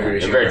 it's very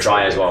British. They're very humor.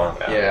 dry as well.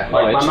 Yeah.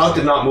 Like, my mouth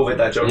did not move at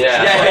that joke.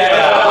 Yeah.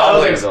 I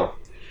was like, so.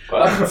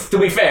 To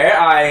be fair,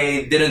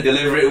 I didn't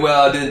deliver it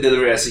well. I didn't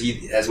deliver it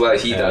as well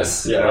as he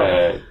does. Yeah. You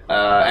know?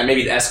 And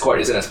maybe the Escort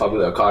isn't as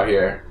popular a car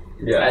here.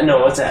 Yeah. I know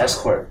what's an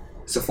escort.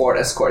 It's a Ford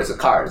Escort. It's a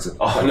car. It's a,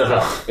 Oh no.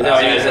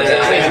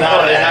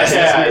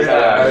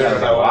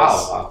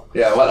 Wow.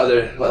 Yeah. What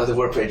other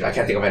wordplay? I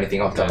can't think of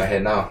anything off the top of my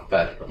head now.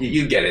 But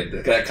you get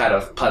it. That kind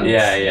of puns.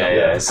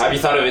 Yeah. Have you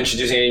thought of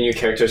introducing any new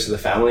characters to the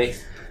family?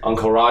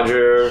 Uncle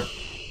Roger.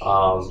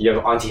 You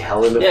have Auntie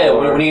Helen before. Yeah,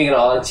 when are you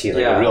gonna auntie?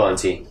 Like a real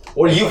auntie?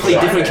 Or you play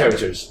different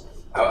characters.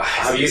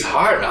 It's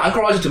hard, man.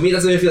 Uncle Roger to me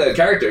doesn't even feel like a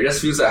character. It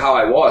just feels like how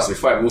I was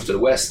before I moved to the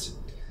West.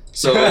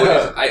 So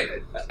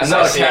I'm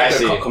not a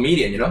character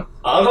comedian, you know.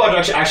 Uncle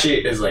Roger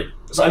actually is like.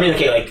 So I mean,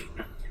 okay, like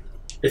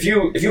if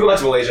you go back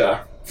to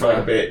Malaysia for like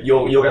a bit,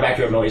 you'll get back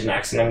to your Malaysian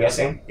accent. I'm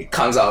guessing It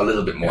comes out a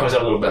little bit more. it comes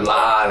out a little bit.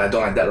 La, I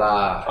don't like that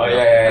la. Oh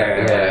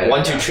yeah.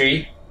 1, 2,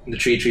 3. The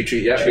tree.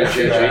 Yeah,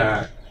 tree.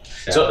 Yeah.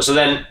 So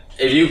then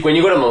when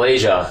you go to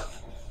Malaysia,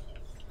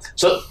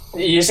 so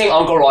you're saying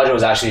Uncle Roger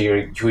was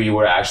actually who you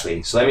were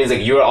actually. So that means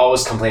like you were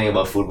always complaining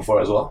about food before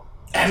as well.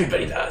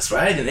 Everybody does,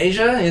 right? In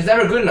Asia, it's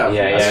never good enough.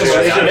 Yeah. That's So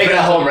true. you should make it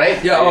at home,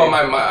 right? Yeah. Oh,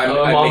 I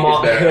make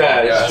this better.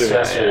 Yeah,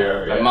 that's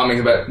true. My mom makes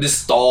it better. This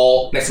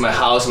stall next to my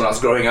house when I was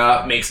growing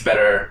up makes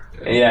better.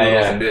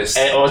 Yeah. Than this.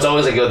 And it was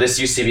always like, yo, this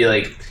used to be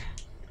like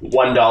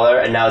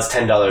 $1 and now it's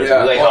 $10.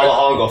 Yeah. Like how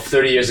long ago?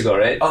 30 years ago,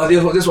 right? Oh,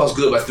 this was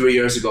good, but 3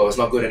 years ago, it's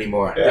not good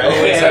anymore. Yeah. They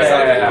always have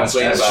something to Yeah.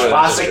 complain That's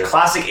about. true.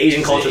 Classic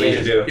Asian culture thing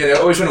to do. Yeah, they're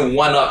always trying to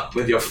one up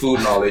with your food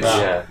knowledge.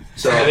 Yeah.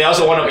 So And they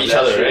also one up each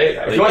other, right?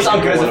 If you want to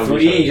sound good as a One up each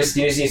foodie, other. you just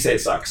need to say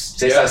it sucks.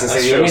 Say sucks and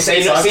that's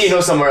say true. you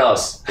know somewhere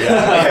else.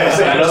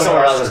 I know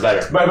somewhere else is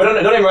better. But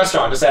don't name a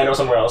restaurant. Just say I know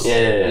somewhere else. Yeah,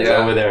 it's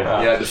over there.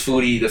 Yeah, the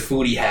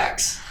foodie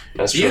hacks.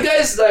 That's Do you true.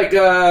 guys like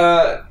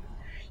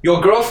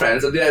your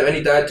girlfriends? Do they have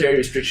any dietary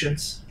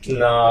restrictions?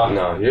 No.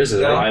 No, yours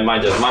is No?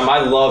 Mine does.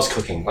 Mine loves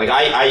cooking. Like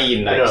I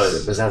eat nice. No,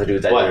 it doesn't have to do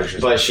with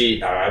that. But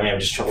she. I mean, I'm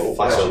just trying to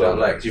flex So a little.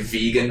 like you're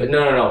vegan.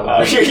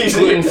 No.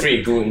 Gluten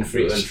free. Gluten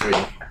free.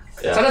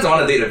 Yeah. Sometimes I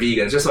want to date a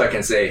vegan just so I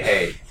can say,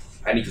 hey,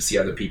 I need to see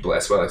other people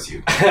as well as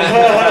you.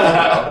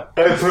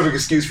 Perfect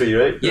excuse for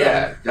you, right?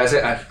 Yeah, I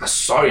said, I'm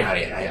sorry,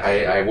 honey.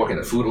 I work in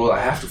the food world. I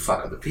have to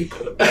fuck other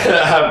people. I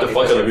have to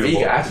fuck If other they're people.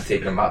 vegan, I have to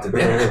take them out to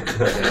dinner.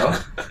 You know,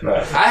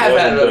 Right. I have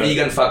had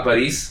vegan fuck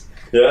buddies,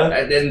 Yeah.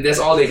 and then that's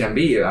all they can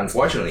be.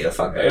 Unfortunately, a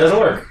fuck buddy. It doesn't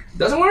work.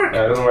 Doesn't work.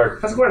 Yeah, it doesn't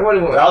work. Doesn't work. What do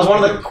you want? That was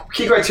one of the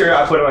key criteria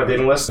I put on my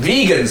dating list.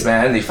 Vegans,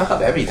 man. They fuck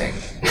up everything.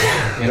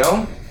 You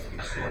know.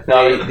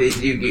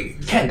 You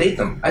can't date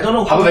them. I don't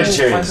know How who about finds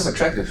vegetarians? them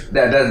attractive.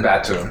 That's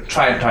bad too.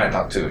 Try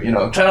not to. You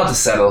know, try not to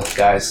settle,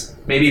 guys.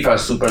 Maybe if I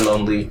was super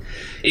lonely,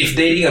 if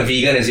dating a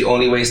vegan is the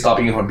only way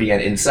stopping you from being an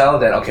incel,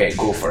 then okay,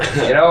 go for it.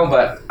 You know,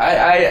 but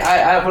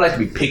I would like to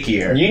be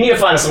pickier. You need to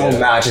find someone who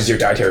matches your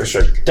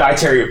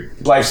dietary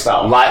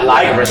lifestyle.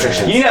 Like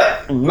restrictions. You need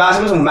to match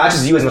someone who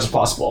matches you as much as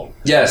possible.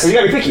 Yes, So you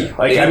gotta be picky.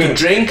 Like they I need mean,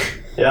 to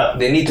drink. yeah.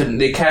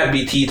 They can't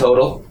be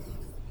teetotal.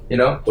 You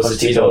know, What's the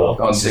teetotal?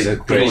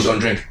 people who don't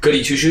drink.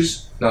 Goody two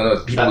shoes.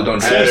 No, people who don't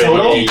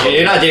Teetotal? drink.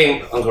 You're not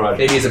dating Uncle Roger.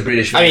 Maybe it's a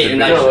British. I mean,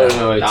 no,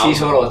 No.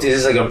 Teetotal. This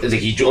is like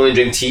you only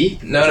drink tea.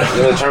 no. You know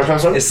where the term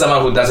comes from? It's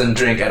someone who doesn't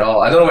drink at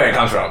all. I don't know where it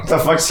comes from. The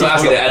fuck's So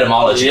ask me the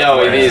etymology.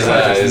 Yo, these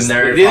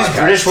nerd these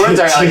podcast. British words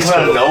are like coming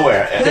out of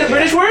nowhere. Is it a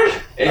British word?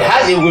 It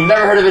has. We've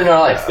never heard of it in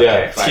our life.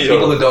 Yeah. Fine.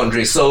 People who don't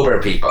drink, sober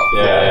people.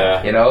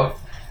 Yeah. You know,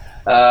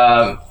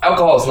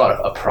 alcohol is not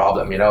a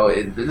problem. You know,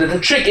 the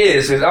trick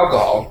is with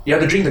alcohol, you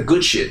have to drink the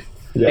good shit.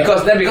 Yeah.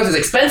 Because it's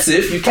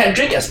expensive, you can't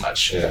drink as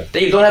much. Yeah.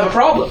 Then you don't have a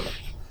problem.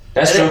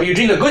 That's And then true. when you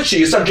drink the good shit,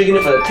 you start drinking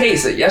it for the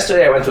taste. Like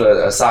yesterday, I went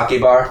to a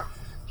sake bar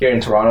here in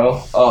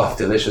Toronto. Oh,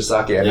 delicious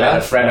sake. I met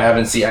a friend I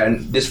haven't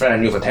seen. This friend I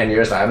knew for 10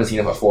 years now. I haven't seen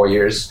him for 4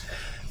 years.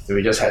 And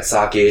we just had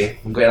sake.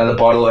 Got another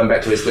bottle, went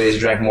back to his place,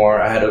 drank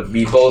more.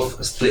 We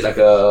both split like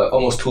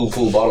almost 2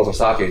 full bottles of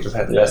sake. Just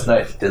had the best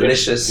night.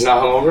 Delicious. You're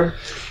not hungover?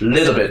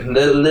 Little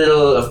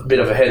bit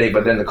of a headache,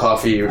 but then the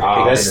coffee kicked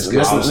in This is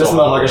good.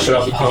 motherfucker should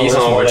have. He's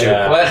hungover too.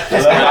 Yeah. What?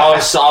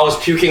 I was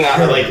puking out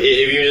like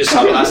if you just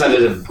saw me last night.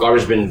 There's a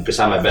garbage bin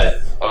beside my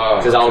bed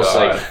because I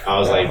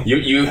was like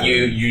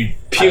you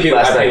puking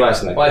last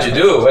night. What'd you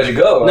do? Where'd you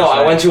go? No,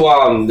 I went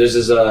to there's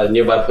this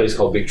nearby place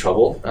called Big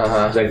Trouble.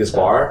 Uh-huh. It's like this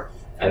bar,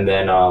 and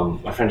then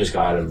my friend just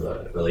got out of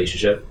a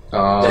relationship.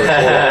 Oh. He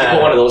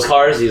put one of those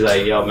cars. He's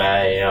like, "Yo,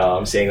 man, you know,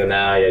 I'm single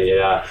now,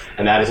 yeah."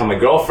 And I had to tell my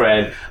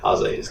girlfriend. I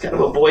was like, "It's kind of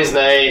a boys'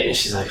 night," and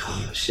she's like,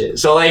 "Oh shit."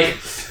 So like,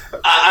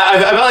 I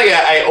felt like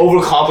I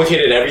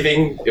overcomplicated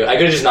everything. I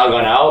could have just not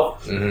gone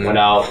out. Mm-hmm. Went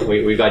out.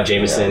 We got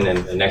Jameson, and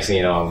the next thing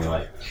you know, I'm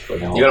like, You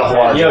got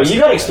a whole. Yo, you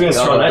gotta experience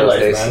No, Toronto those nightlife,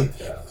 days.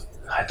 man.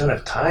 I don't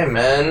have time,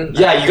 man.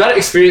 yeah, you gotta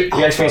experience. You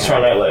gotta experience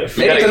Toronto nightlife.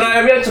 Maybe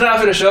tonight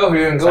after the show, we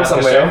can go After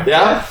the somewhere. show?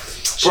 Yeah.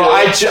 Bro,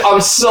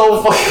 I'm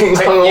so fucking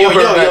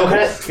hungover.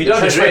 man. If you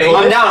don't have to drink,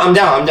 I'm down.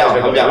 I'm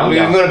down. We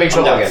can go to Big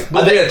Trouble again.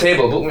 book me a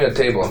table. Book me a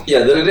table.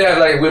 Yeah, Do they have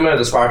like women with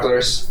the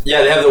sparklers?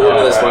 Yeah, they have the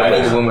women that's I need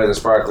fine. the women with the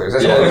sparklers.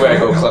 That's Yeah. the only way I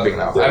go clubbing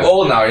now. I'm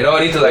old now, you know. I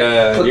need to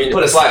like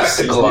put a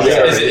spectacle on.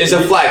 It's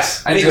a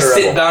flex. I need to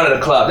sit down at a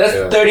club. That's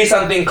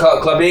 30-something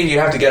clubbing. You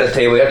have to get a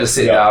table. You have to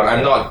sit down.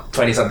 I'm not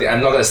 20-something.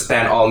 I'm not gonna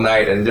stand all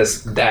night and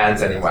just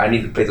dance anymore. I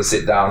need a place to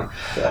sit down.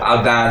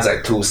 I'll dance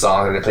like 2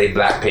 songs and they play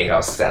Blackpink.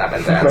 I'll stand up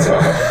and dance.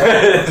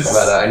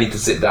 But I need to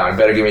sit down.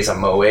 Better give me some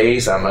Moe,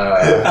 some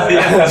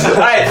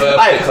Alright,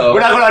 we're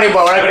not going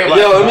anymore.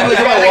 Yo, let me look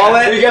at my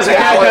wallet. You guys are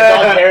out with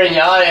Dom Perry and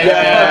y'all.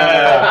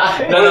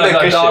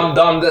 No,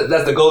 Dom,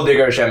 that's the gold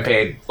digger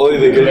champagne. Only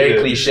the good Very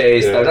shit. cliche.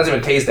 Yeah. It doesn't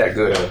even taste that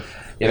good. Yeah.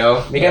 You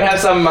know, we can have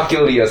some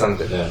makili or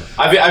something.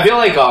 I feel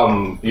like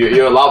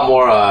you're a lot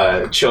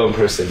more chill in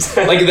person,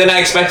 like than I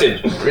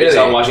expected. Really?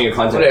 So I'm watching your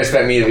What do you content.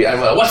 expect me to be?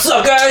 I'm like, what's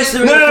up, guys?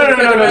 No. I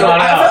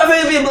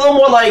feel like a little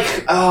more like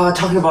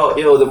talking about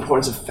the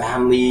importance of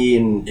family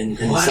and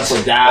stuff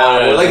like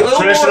that. Or like a little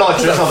Traditional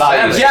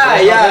values.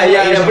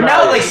 Yeah. But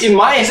now like in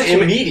my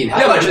comedian.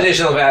 Yeah, but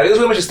traditional values.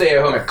 Women should stay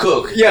at home and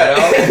cook. Yeah.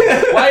 You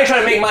know? Why are you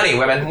trying to make money,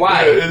 women?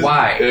 Why?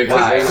 Clip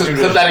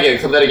that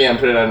again.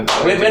 Put it on.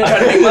 Women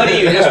trying to make money,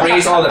 you just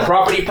raise all the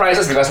property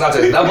prices because now it's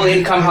a double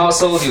income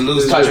household. You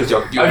lose touch with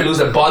you lose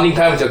the bonding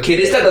time with your kid.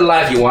 Is that the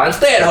life you want?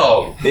 Stay at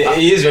home.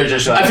 He is very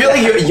traditional. I feel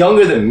like you're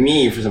younger than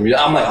me for some reason.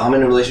 I'm like, I'm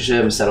in a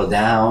relationship, I'm settled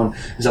down,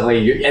 and stuff like.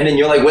 And then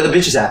you're like, where the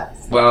bitches at?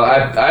 Well,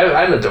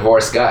 I'm a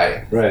divorced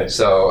guy, Right.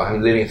 so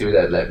I'm living through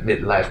that like,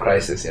 midlife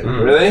crisis. You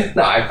know? Really?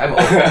 No, I'm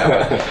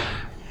old.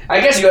 I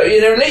guess you're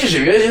in a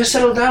relationship. You just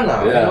settle down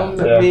now. Yeah. You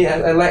know? Me,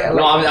 I like.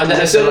 No,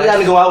 I'm still down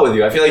to go out with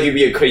you. I feel like you'd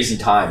be a crazy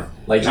time.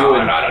 Like No, you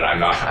would. I'm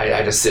not.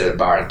 I just sit at a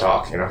bar and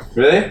talk.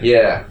 Really?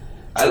 Yeah.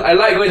 I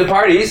like going to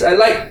parties. I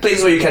like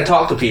places where you can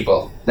talk to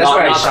people. That's Not-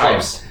 where not I shine.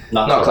 clubs.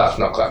 Not clubs.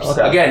 Not clubs.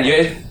 Okay. Again, you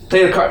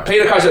play the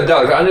cards at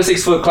dog. Under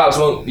 6 foot clubs,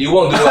 you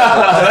won't do it.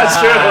 That's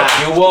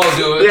true. You won't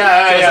do it.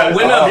 So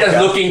women are just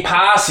looking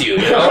past you.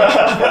 You know,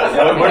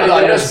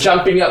 they're just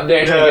jumping up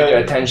there trying to get your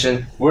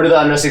attention. Where do the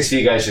under 6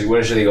 feet guys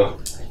where should they go?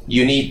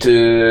 You need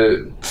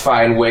to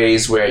find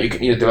ways where you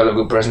can either develop a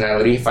good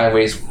personality, find a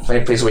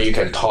place where you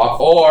can talk,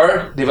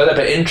 or develop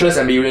an interest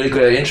and be really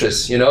good at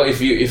interest. You know,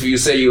 if you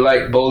say you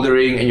like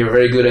bouldering and you're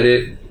very good at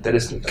it, that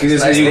is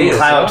Because nice you can status,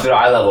 climb you know? up to their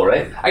eye level,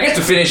 right? I guess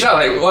to finish out,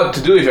 like what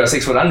to do if you're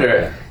 6 foot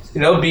under.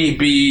 You know,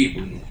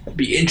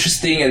 be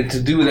interesting, and to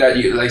do that,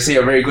 you like say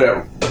you're very good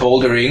at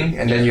bouldering,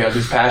 and then you have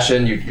this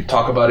passion. You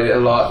talk about it a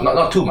lot,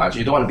 not too much.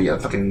 You don't want to be a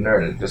fucking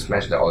nerd and just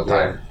mention it all the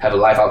time. Have a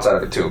life outside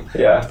of it too.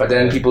 Yeah. But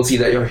then people see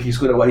that he's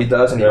good at what he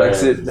does and he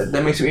likes it.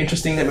 That makes you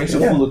interesting. That makes you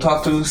cool to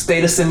talk to.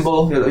 Status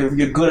symbol. If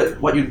you're good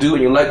at what you do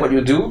and you like what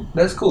you do,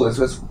 that's cool. It's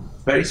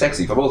very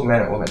sexy for both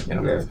men and women. You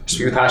know. Yeah.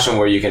 Speak of passion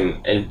where you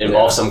can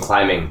involve some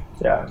climbing.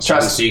 Yeah.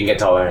 Trust so you can get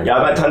taller. Yeah,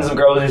 I've met tons of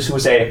girls who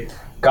say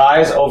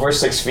guys over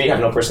 6 feet have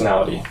no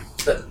personality.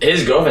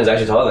 His girlfriend's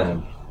actually taller than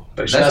him.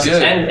 But That's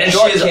good. And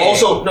Short she is king.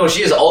 also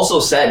she has also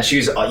said she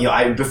was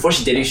before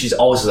she dated, she's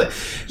always like,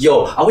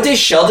 yo, I would date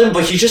Sheldon,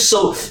 but he's just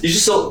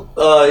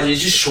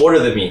shorter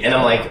than me, and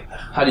I'm like,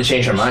 How do you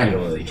change your I mind?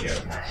 don't really care.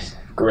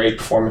 great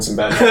performance in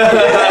bed.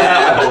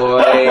 Yeah,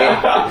 boy.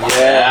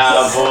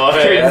 Yeah, boy.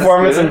 Great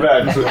performance in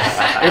bed.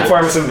 Great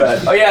performance in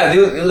bed. Oh yeah,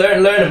 dude,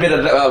 learn a bit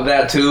about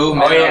that too.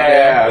 Men out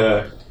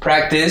there.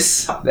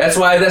 Practice. That's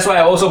why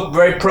I'm also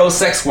very pro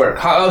sex work.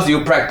 How else do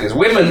you practice?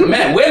 Women,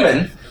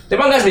 they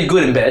want guys to be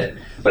good in bed,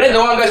 but then they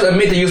want guys to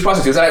admit to use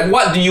prostitutes. Like,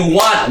 what do you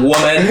want,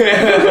 woman?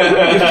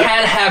 You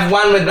can't have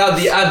one without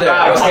the other.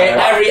 Okay,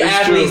 every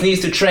athlete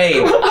needs to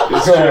train.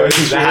 That's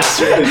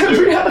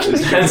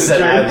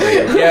an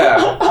athlete.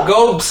 Yeah,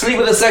 go sleep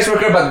with a sex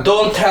worker, but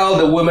don't tell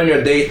the woman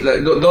your date.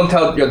 Like, don't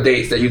tell your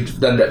dates that you've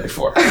done that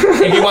before.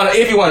 If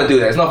you want to do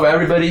that, it's not for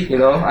everybody. You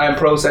know, I'm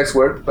pro sex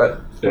work,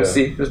 but we'll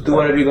see. Just do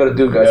whatever you gotta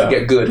do, guys, to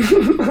get good.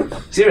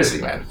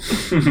 Seriously, man.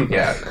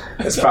 Yeah.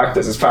 It's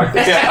practice. It's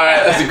practice. All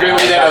right, that's a great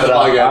way to end the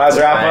podcast. Let's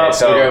wrap up.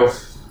 So,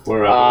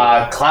 We're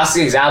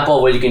classic example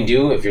of what you can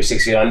do if you're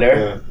 6 feet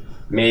under.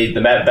 Made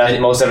the best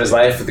most of his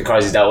life with the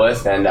cars he's dealt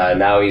with, and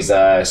now he's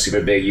a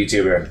super big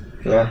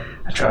YouTuber. Yeah.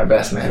 I try my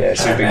best, man. Yeah,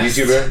 super big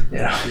YouTuber.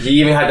 Yeah.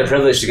 He even had the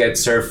privilege to get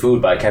served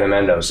food by Ken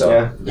Amendo.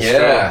 So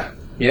Yeah.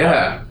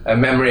 Yeah. A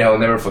memory I'll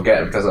never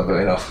forget because of,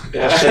 you know. How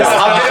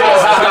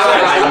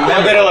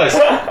good it was.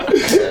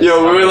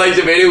 Yo, we were like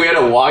debating. We had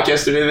a walk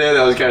yesterday there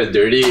that was kind of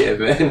dirty, and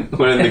then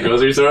went in the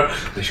grocery store.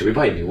 Like, should we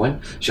buy a new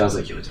one? Sean's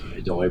like, yo,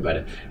 don't worry about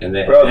it. And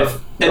then, Bro, and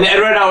then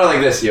Edward and I were like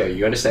this. Yo,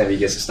 you understand? If he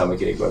gets a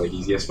stomachache or like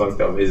he gets fucked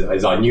up,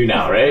 is on you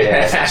now, right?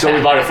 Yeah. So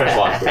we bought a fresh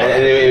walk.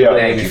 And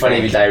it'd be funny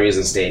if you diarrhea's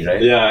on stage,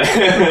 right?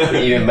 Yeah.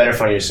 Even better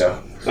for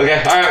yourself.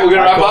 Okay. All right. We're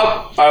gonna wrap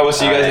up. All right. We'll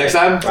see you guys next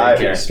time. All right.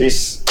 care.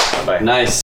 Peace. Bye. Nice.